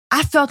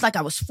I felt like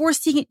I was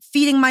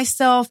feeding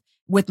myself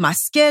with my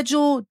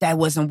schedule. That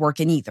wasn't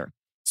working either.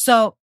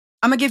 So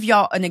I'm going to give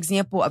y'all an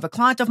example of a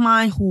client of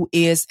mine who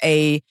is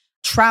a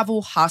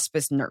travel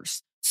hospice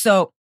nurse.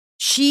 So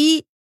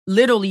she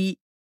literally,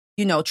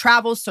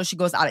 travels. So she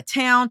goes out of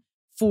town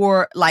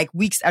for like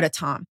weeks at a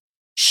time.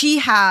 She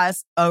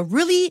has a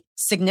really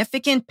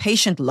significant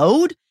patient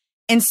load.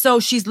 And so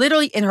she's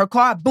literally in her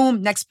car,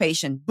 boom, next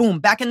patient, boom,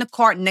 back in the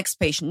car, next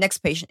patient.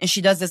 And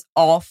she does this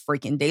all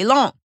freaking day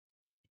long.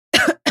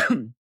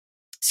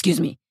 Excuse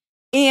me.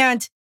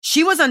 And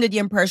she was under the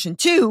impression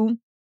too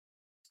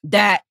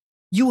that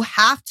you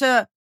have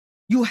to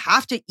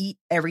eat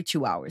every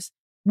 2 hours,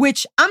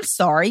 which I'm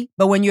sorry,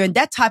 but when you're in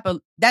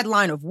that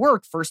line of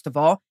work, first of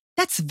all,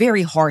 that's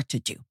very hard to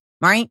do,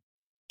 right?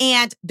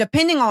 And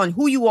depending on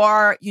who you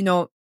are,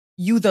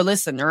 you, the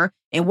listener,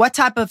 and what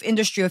type of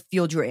industry or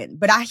field you're in.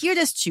 But I hear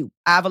this too.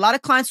 I have a lot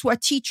of clients who are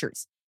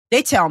teachers.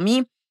 They tell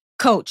me,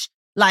 coach,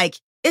 like,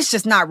 it's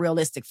just not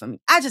realistic for me.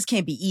 I just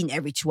can't be eating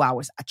every 2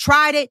 hours. I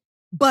tried it,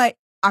 but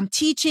I'm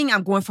teaching.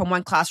 I'm going from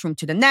one classroom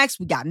to the next.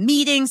 We got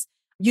meetings,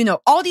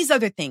 all these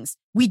other things.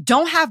 We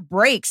don't have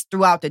breaks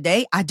throughout the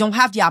day. I don't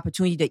have the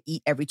opportunity to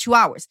eat every 2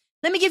 hours.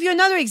 Let me give you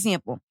another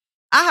example.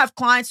 I have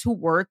clients who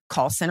work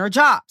call center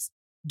jobs.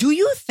 Do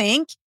you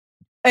think,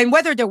 and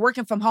whether they're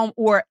working from home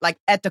or like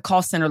at the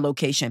call center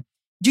location,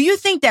 do you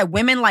think that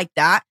women like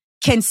that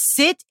can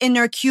sit in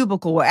their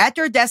cubicle or at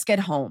their desk at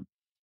home?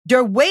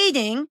 They're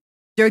waiting.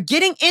 They're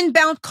getting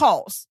inbound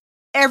calls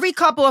every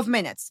couple of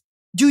minutes.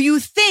 Do you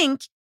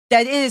think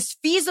that it is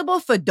feasible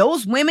for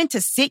those women to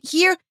sit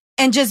here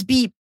and just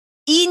be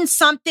eating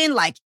something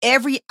like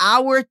every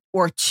hour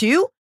or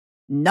two?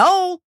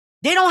 No,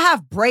 they don't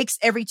have breaks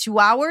every 2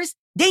 hours.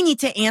 They need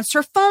to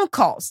answer phone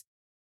calls.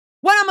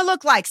 What I'm going to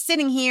look like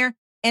sitting here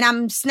and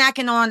I'm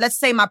snacking on, let's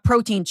say, my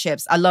protein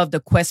chips. I love the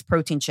Quest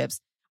protein chips.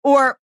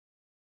 Or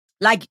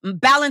like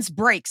balanced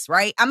breaks,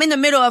 right? I'm in the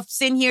middle of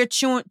sitting here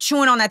chewing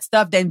on that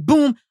stuff. Then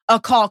boom, a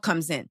call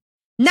comes in.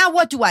 Now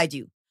what do I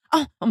do?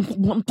 Oh, I'm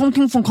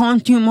looking for calling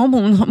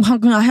T-Mobile. How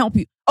can I help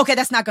you? Okay,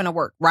 that's not going to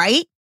work,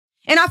 right?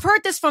 And I've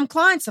heard this from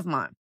clients of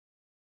mine.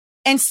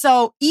 And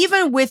so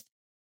even with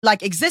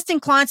like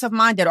existing clients of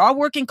mine that are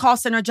working call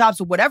center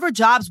jobs or whatever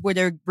jobs where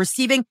they're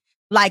receiving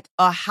like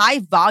a high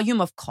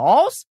volume of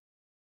calls,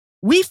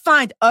 we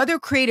find other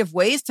creative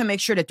ways to make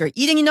sure that they're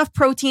eating enough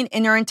protein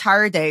in their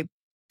entire day,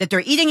 that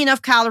they're eating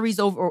enough calories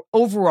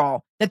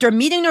overall, that they're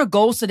meeting their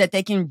goals so that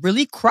they can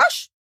really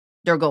crush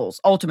their goals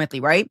ultimately,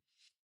 right?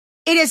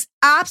 It is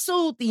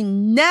absolutely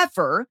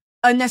never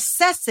a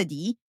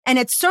necessity, and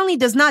it certainly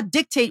does not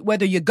dictate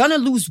whether you're going to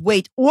lose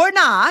weight or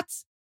not,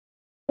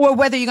 or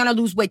whether you're going to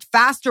lose weight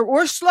faster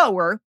or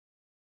slower,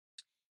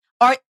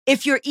 or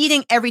if you're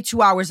eating every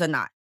 2 hours or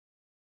not.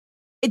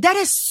 That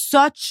is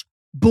such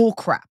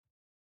bullcrap.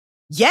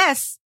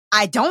 Yes,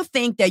 I don't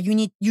think that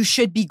you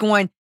should be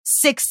going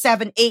 6,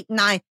 7, 8,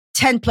 9,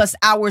 10 plus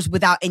hours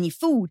without any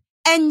food.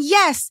 And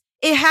yes,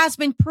 it has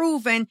been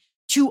proven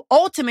to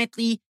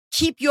ultimately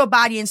keep your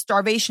body in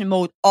starvation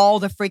mode all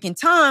the freaking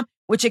time,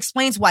 which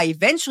explains why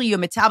eventually your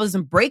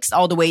metabolism breaks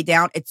all the way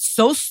down. It's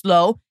so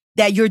slow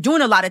that you're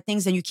doing a lot of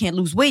things and you can't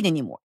lose weight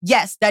anymore.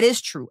 Yes, that is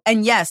true.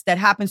 And yes, that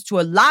happens to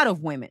a lot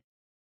of women.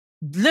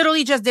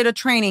 Literally just did a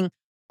training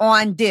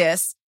on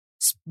this,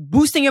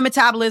 boosting your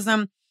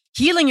metabolism,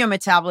 healing your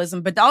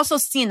metabolism, but also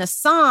seeing the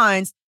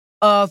signs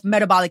of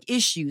metabolic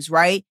issues,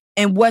 right?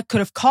 And what could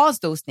have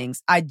caused those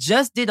things. I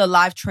just did a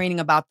live training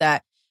about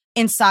that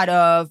inside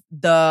of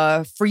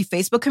the free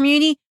Facebook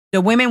community,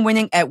 the Women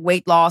Winning at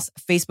Weight Loss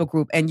Facebook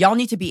group. And y'all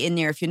need to be in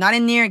there. If you're not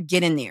in there,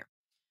 get in there.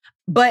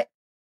 But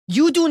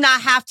you do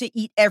not have to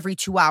eat every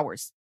 2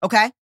 hours,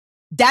 okay?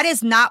 That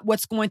is not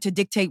what's going to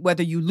dictate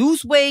whether you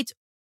lose weight,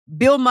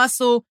 build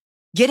muscle,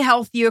 get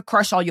healthier,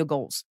 crush all your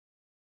goals.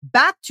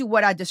 Back to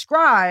what I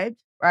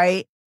described,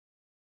 right?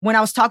 When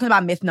I was talking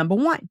about myth number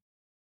 1.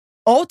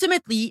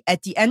 Ultimately,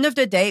 at the end of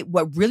the day,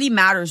 what really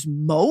matters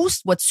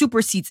most, what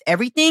supersedes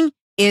everything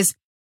is,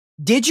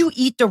 did you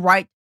eat the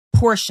right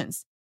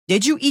portions?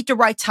 Did you eat the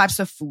right types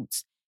of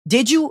foods?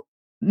 Did you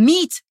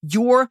meet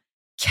your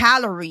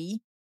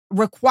calorie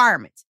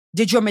requirements?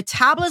 Did your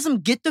metabolism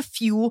get the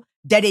fuel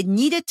that it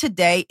needed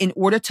today in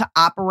order to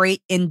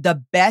operate in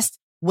the best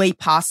way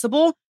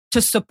possible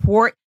to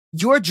support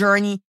your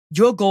journey,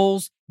 your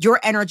goals, your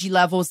energy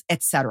levels,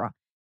 etc.?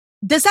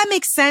 Does that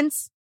make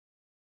sense?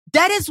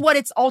 That is what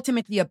it's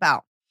ultimately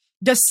about.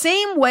 The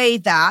same way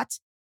that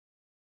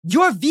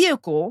your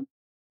vehicle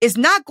is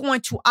not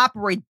going to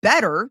operate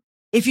better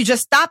if you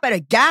just stop at a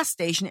gas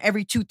station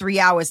every 2-3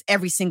 hours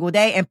every single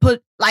day and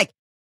put like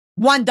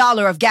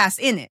 $1 of gas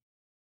in it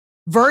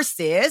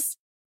versus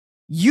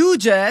you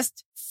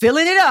just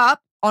filling it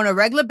up on a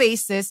regular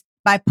basis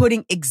by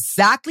putting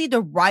exactly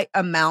the right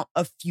amount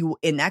of fuel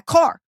in that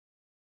car.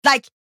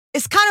 Like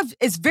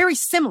it's very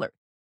similar.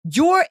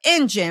 Your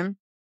engine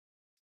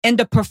and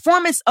the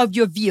performance of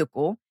your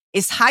vehicle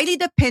is highly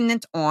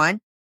dependent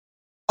on,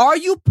 are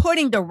you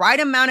putting the right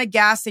amount of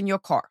gas in your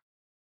car?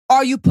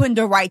 Are you putting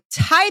the right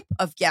type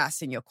of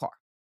gas in your car?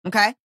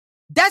 Okay.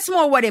 That's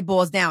more what it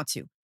boils down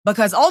to,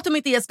 because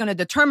ultimately it's going to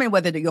determine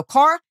whether your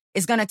car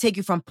is going to take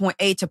you from point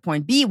A to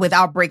point B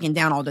without breaking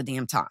down all the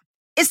damn time.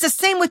 It's the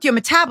same with your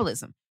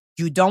metabolism.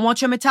 You don't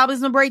want your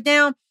metabolism to break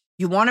down.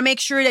 You want to make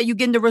sure that you're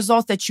getting the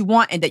results that you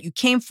want and that you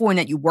came for and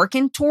that you're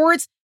working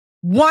towards.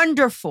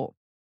 Wonderful.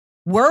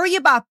 Worry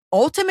about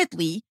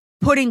ultimately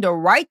putting the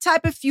right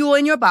type of fuel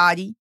in your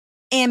body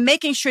and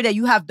making sure that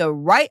you have the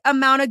right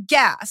amount of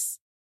gas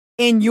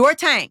in your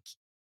tank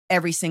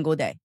every single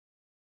day.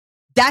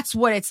 That's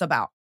what it's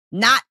about.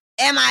 Not,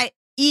 am I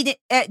eating,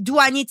 do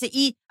I need to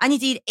eat? I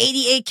need to eat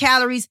 88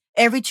 calories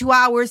every 2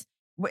 hours.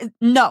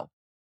 No,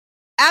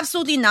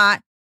 absolutely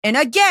not. And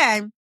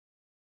again,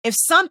 if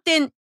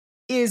something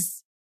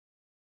is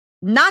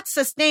not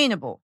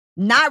sustainable,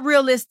 not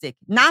realistic,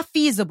 not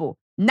feasible,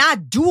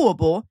 not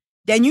doable,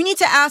 then you need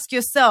to ask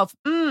yourself,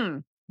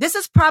 this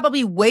is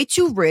probably way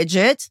too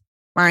rigid,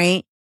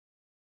 right?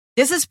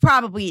 This is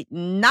probably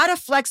not a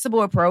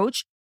flexible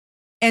approach.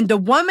 And the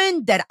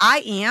woman that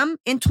I am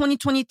in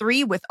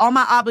 2023 with all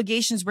my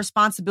obligations,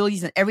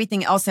 responsibilities, and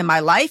everything else in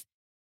my life,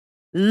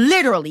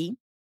 literally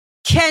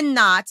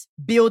cannot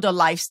build a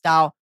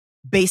lifestyle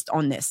based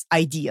on this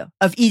idea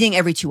of eating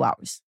every 2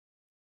 hours.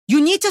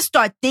 You need to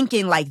start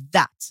thinking like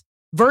that.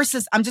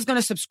 versus I'm just going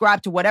to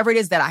subscribe to whatever it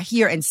is that I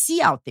hear and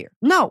see out there.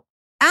 No,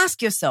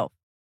 ask yourself,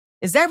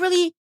 is that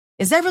really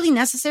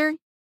necessary?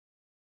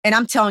 And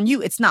I'm telling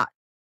you, it's not.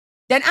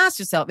 Then ask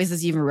yourself, is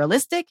this even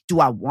realistic? Do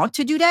I want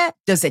to do that?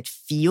 Does it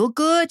feel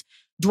good?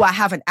 Do I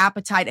have an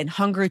appetite and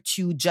hunger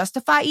to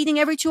justify eating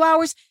every 2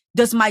 hours?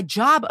 Does my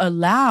job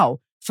allow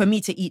for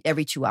me to eat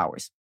every 2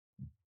 hours?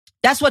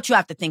 That's what you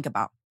have to think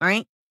about, all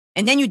right?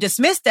 And then you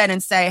dismiss that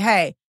and say,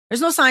 hey,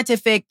 there's no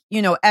scientific,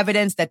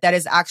 evidence that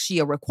is actually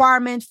a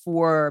requirement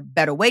for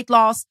better weight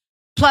loss.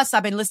 Plus,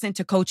 I've been listening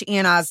to Coach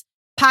Anna's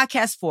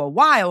podcast for a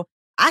while.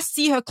 I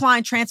see her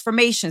client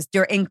transformations.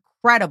 They're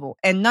incredible.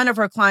 And none of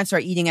her clients are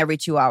eating every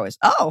 2 hours.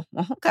 Oh,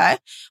 okay.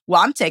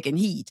 Well, I'm taking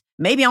heed.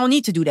 Maybe I don't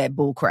need to do that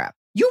bull crap.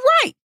 You're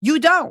right. You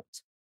don't.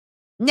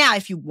 Now,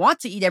 if you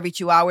want to eat every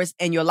 2 hours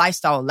and your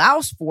lifestyle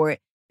allows for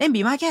it, then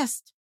be my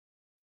guest.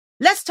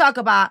 Let's talk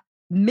about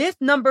myth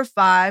number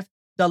 5,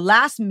 the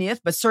last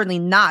myth, but certainly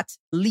not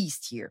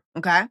least here.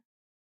 Okay.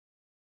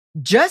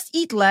 Just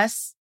eat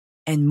less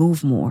and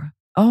move more.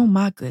 Oh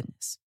my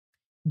goodness.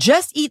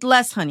 Just eat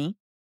less, honey,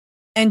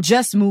 and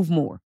just move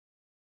more.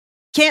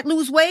 Can't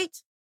lose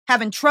weight?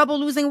 Having trouble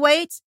losing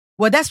weight?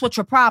 Well, that's what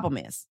your problem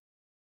is.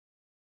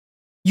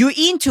 You're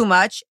eating too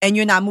much and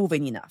you're not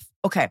moving enough.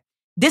 Okay.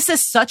 This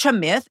is such a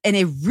myth and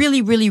it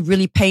really, really,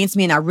 really pains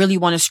me and I really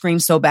want to scream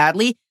so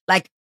badly.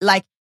 Like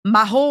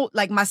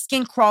my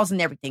skin crawls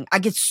and everything. I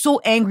get so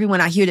angry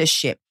when I hear this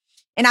shit.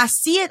 And I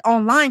see it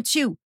online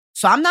too.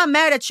 So I'm not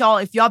mad at y'all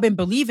if y'all been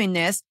believing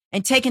this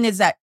and taking this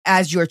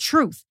as your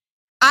truth.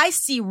 I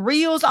see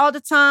reels all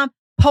the time,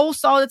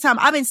 posts all the time.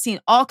 I've been seeing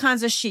all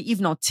kinds of shit,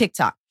 even on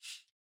TikTok.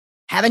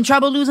 Having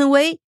trouble losing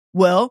weight?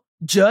 Well,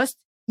 just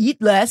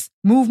eat less,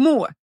 move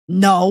more.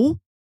 No.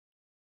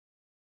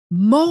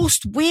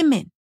 Most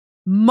women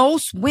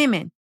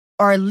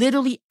are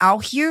literally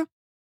out here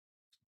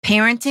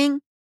parenting,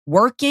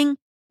 working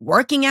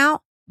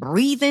out,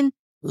 breathing,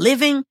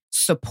 living,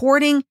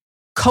 supporting,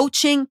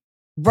 coaching,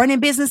 running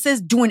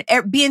businesses,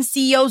 being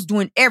CEOs,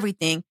 doing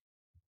everything,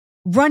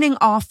 running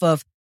off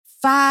of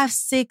 5,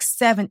 6,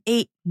 7,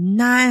 8,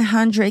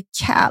 900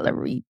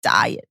 calorie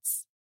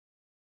diets.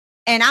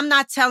 And I'm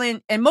not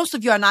and most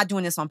of you are not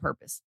doing this on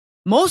purpose.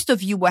 Most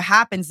of you, what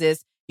happens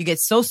is you get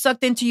so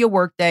sucked into your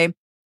workday,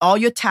 all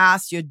your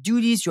tasks, your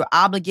duties, your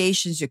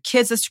obligations, your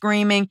kids are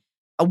screaming.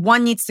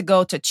 One needs to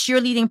go to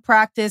cheerleading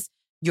practice.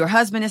 Your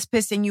husband is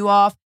pissing you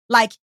off.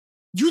 Like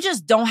you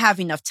just don't have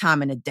enough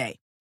time in a day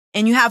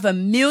and you have a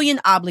million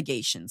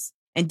obligations.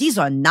 And these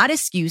are not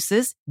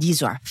excuses.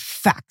 These are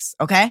facts.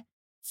 Okay.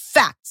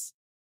 Facts.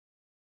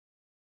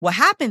 What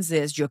happens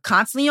is you're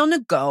constantly on the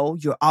go.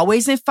 You're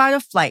always in fight or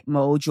flight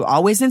mode. You're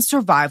always in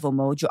survival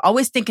mode. You're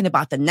always thinking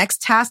about the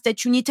next task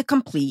that you need to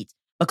complete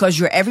because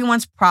you're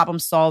everyone's problem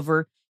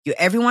solver. You're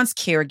everyone's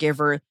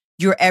caregiver.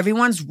 You're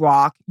everyone's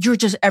rock. You're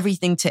just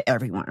everything to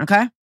everyone.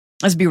 Okay.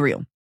 Let's be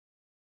real.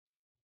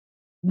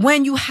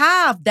 When you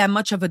have that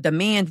much of a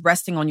demand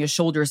resting on your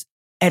shoulders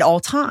at all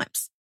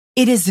times,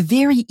 it is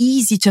very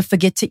easy to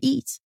forget to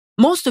eat.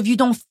 Most of you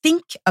don't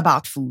think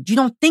about food. You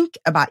don't think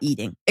about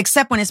eating,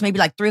 except when it's maybe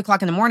like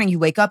 3:00 in the morning, you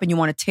wake up and you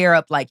want to tear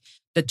up like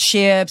the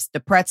chips, the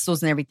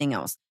pretzels and everything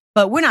else.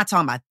 But we're not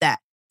talking about that.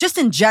 Just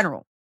in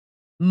general,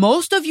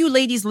 most of you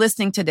ladies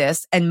listening to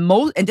this, and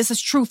this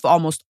is true for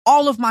almost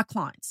all of my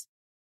clients,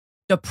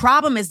 the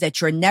problem is that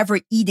you're never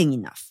eating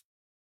enough.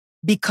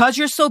 Because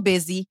you're so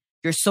busy,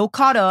 you're so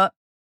caught up,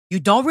 you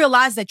don't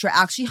realize that you're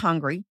actually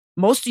hungry.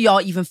 Most of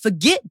y'all even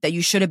forget that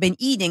you should have been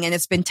eating and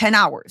it's been 10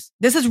 hours.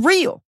 This is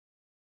real.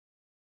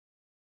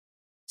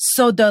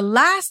 So the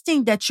last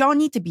thing that y'all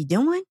need to be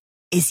doing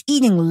is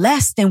eating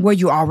less than where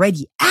you're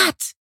already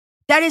at.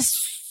 That is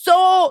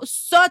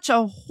such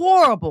a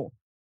horrible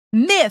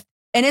myth.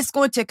 And it's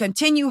going to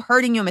continue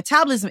hurting your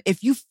metabolism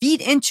if you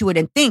feed into it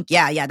and think,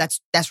 yeah,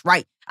 that's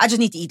right. I just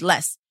need to eat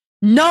less.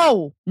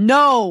 No.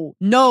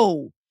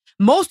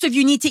 Most of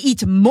you need to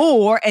eat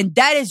more, and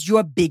that is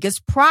your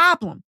biggest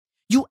problem.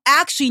 You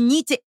actually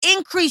need to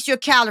increase your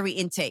calorie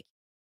intake.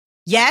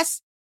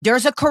 Yes,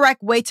 there's a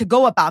correct way to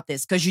go about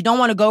this because you don't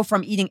want to go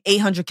from eating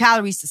 800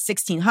 calories to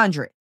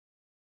 1,600.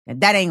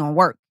 And that ain't going to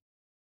work.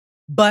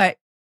 But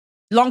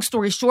long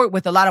story short,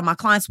 with a lot of my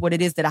clients, what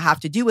it is that I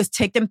have to do is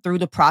take them through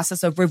the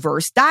process of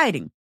reverse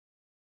dieting.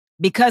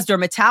 Because their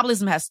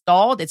metabolism has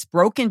stalled, it's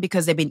broken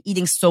because they've been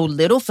eating so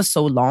little for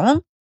so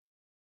long.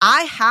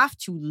 I have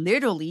to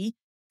literally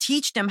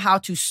teach them how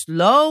to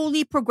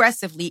slowly,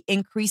 progressively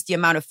increase the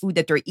amount of food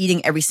that they're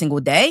eating every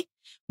single day,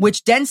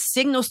 which then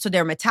signals to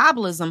their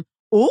metabolism,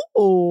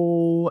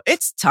 oh,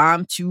 it's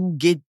time to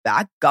get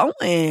back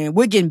going.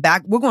 We're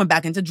going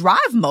back into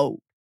drive mode.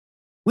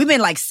 We've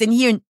been like sitting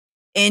here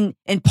in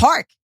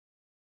park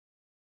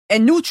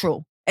and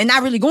neutral and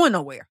not really going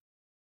nowhere.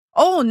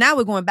 Oh, now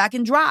we're going back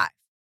in drive.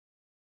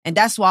 And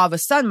that's why all of a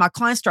sudden my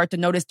clients start to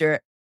notice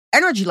their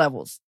energy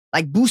levels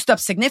like boost up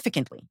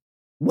significantly.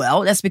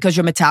 Well, that's because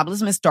your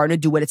metabolism is starting to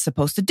do what it's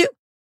supposed to do.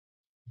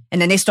 And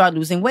then they start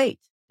losing weight.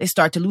 They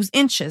start to lose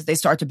inches. They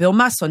start to build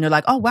muscle. And they're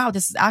like, oh, wow,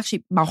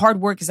 my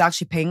hard work is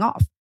actually paying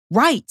off.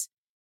 Right.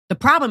 The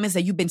problem is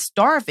that you've been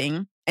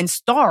starving and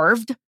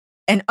starved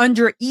and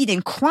under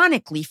eating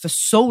chronically for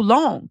so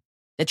long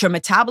that your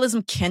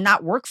metabolism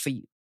cannot work for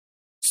you.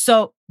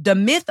 So the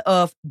myth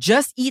of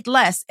just eat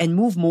less and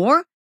move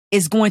more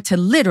is going to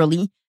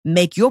literally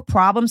make your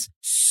problems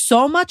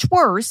so much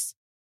worse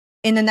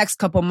in the next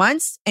couple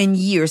months and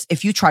years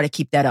if you try to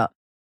keep that up.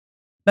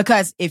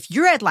 Because if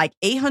you're at like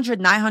 800,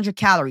 900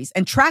 calories,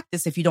 and track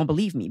this if you don't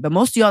believe me, but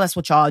most of y'all, that's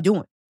what y'all are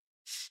doing.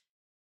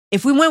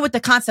 If we went with the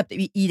concept of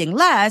eating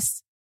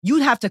less,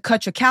 you'd have to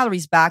cut your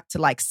calories back to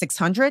like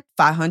 600,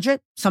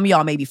 500, some of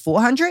y'all maybe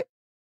 400.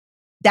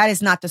 That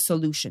is not the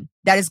solution.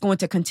 That is going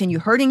to continue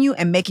hurting you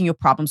and making your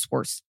problems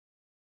worse.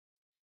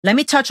 Let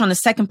me touch on the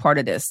second part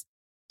of this.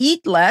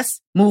 Eat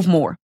less, move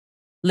more.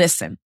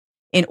 Listen,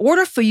 in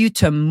order for you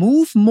to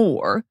move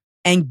more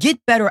and get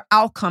better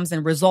outcomes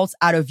and results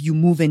out of you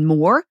moving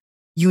more,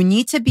 you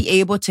need to be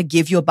able to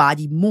give your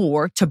body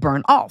more to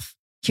burn off.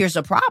 Here's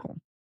the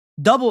problem.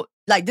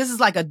 This is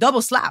like a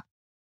double slap.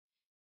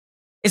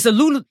 It's a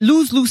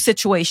lose-lose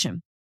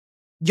situation.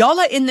 Y'all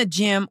are in the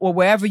gym or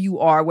wherever you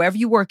are, wherever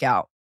you work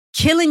out,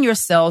 killing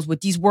yourselves with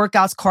these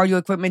workouts, cardio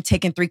equipment,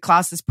 taking 3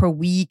 classes per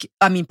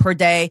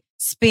day,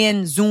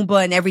 spin,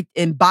 Zumba,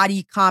 and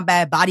body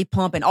combat, body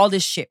pump, and all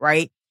this shit,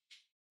 right?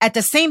 At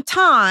the same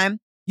time,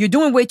 you're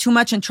doing way too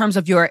much in terms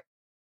of your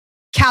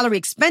calorie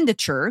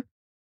expenditure.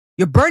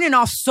 You're burning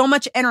off so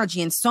much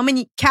energy and so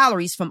many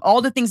calories from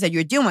all the things that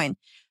you're doing,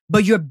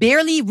 but you're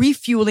barely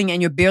refueling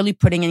and you're barely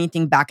putting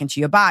anything back into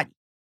your body.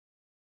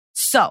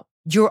 So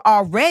you're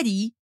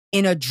already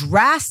in a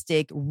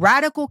drastic,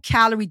 radical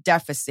calorie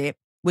deficit,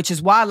 which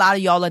is why a lot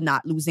of y'all are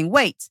not losing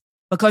weight,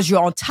 because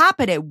you're on top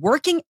of it,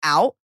 working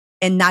out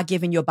and not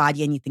giving your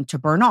body anything to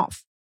burn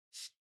off.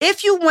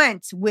 If you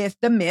went with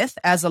the myth,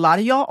 as a lot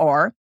of y'all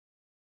are,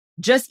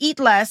 just eat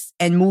less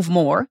and move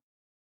more,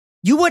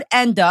 you would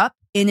end up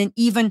in an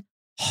even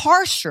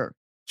harsher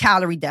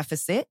calorie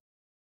deficit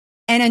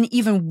and an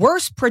even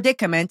worse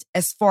predicament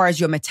as far as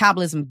your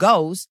metabolism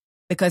goes,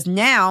 because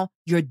now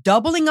you're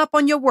doubling up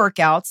on your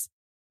workouts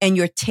and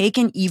you're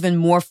taking even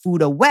more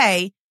food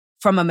away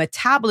from a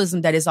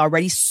metabolism that is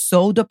already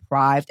so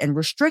deprived and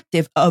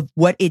restrictive of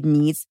what it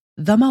needs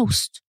the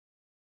most.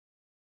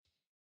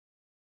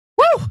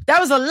 Woo, that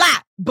was a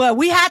lot, but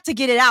we had to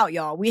get it out,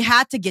 y'all. We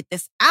had to get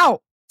this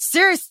out.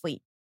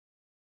 Seriously.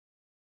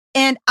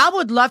 And I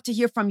would love to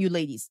hear from you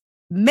ladies.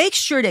 Make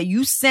sure that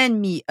you send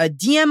me a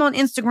DM on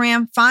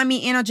Instagram. Find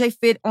me, Anna J.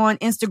 Fit, on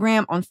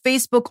Instagram, on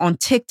Facebook, on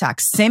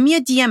TikTok. Send me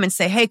a DM and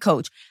say, hey,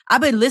 coach,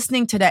 I've been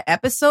listening to that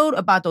episode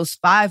about those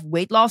 5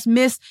 weight loss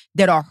myths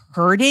that are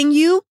hurting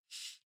you.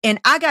 And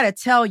I got to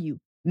tell you,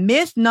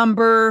 myth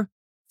number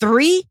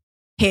 3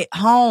 hit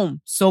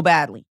home so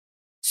badly.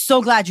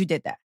 So glad you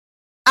did that.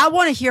 I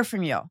want to hear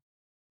from y'all.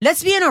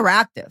 Let's be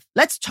interactive.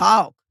 Let's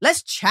talk.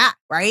 Let's chat,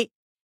 right?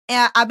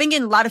 And I've been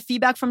getting a lot of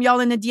feedback from y'all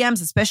in the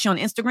DMs, especially on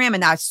Instagram,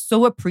 and I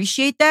so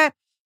appreciate that.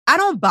 I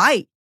don't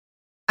bite.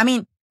 I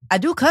mean, I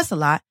do cuss a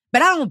lot,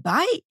 but I don't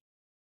bite.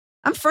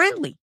 I'm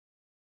friendly.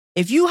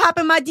 If you hop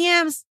in my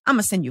DMs, I'm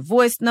going to send you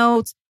voice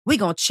notes. We're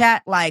going to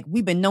chat like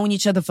we've been knowing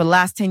each other for the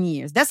last 10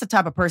 years. That's the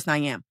type of person I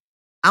am.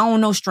 I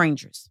don't know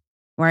strangers,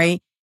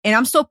 right? And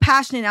I'm so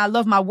passionate and I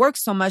love my work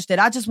so much that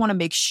I just want to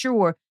make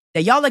sure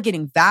that y'all are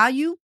getting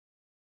value,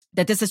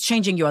 that this is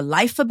changing your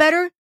life for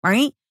better,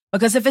 right?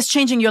 Because if it's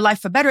changing your life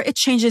for better, it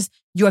changes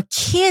your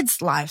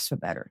kids' lives for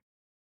better.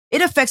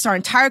 It affects our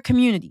entire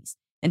communities.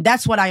 And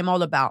that's what I am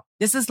all about.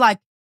 This is like,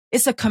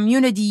 it's a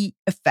community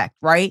effect,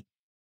 right?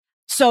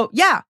 So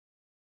yeah,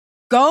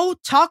 go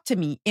talk to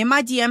me in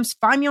my DMs.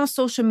 Find me on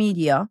social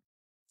media,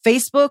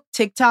 Facebook,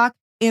 TikTok,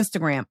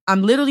 Instagram.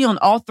 I'm literally on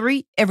all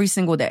 3 every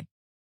single day.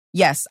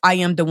 Yes, I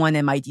am the one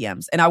in my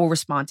DMs and I will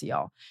respond to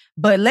y'all.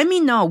 But let me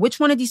know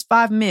which one of these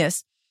 5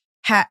 myths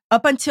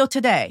up until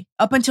today,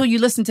 up until you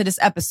listen to this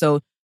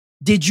episode,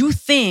 did you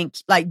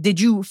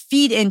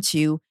feed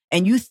into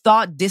and you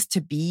thought this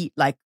to be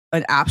like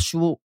an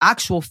actual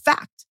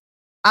fact,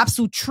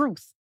 absolute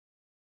truth?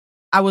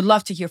 I would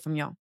love to hear from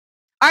y'all.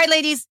 All right,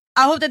 ladies,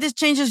 I hope that this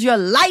changes your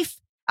life.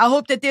 I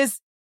hope that this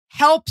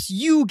helps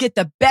you get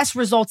the best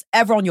results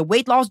ever on your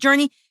weight loss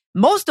journey.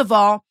 Most of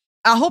all,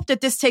 I hope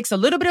that this takes a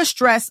little bit of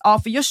stress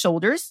off of your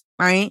shoulders,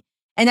 right?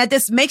 And that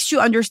this makes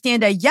you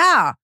understand that,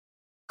 yeah,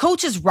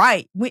 coach is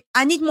right.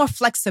 I need more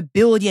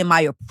flexibility in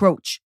my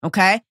approach,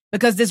 okay?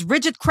 Because this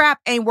rigid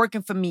crap ain't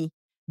working for me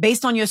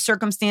based on your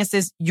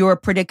circumstances, your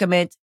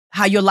predicament,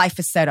 how your life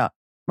is set up,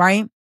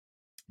 right?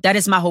 That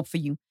is my hope for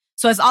you.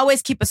 So as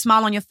always, keep a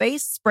smile on your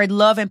face, spread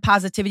love and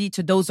positivity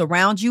to those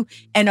around you.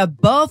 And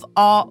above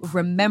all,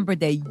 remember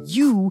that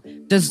you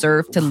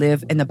deserve to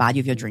live in the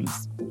body of your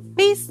dreams.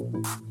 Peace.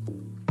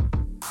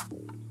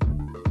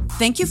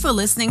 Thank you for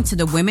listening to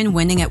the Women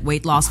Winning at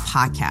Weight Loss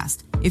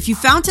podcast. If you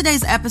found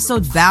today's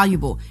episode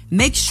valuable,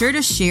 make sure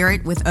to share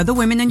it with other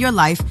women in your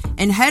life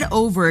and head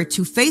over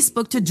to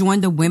Facebook to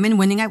join the Women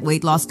Winning at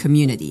Weight Loss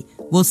community.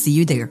 We'll see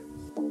you there.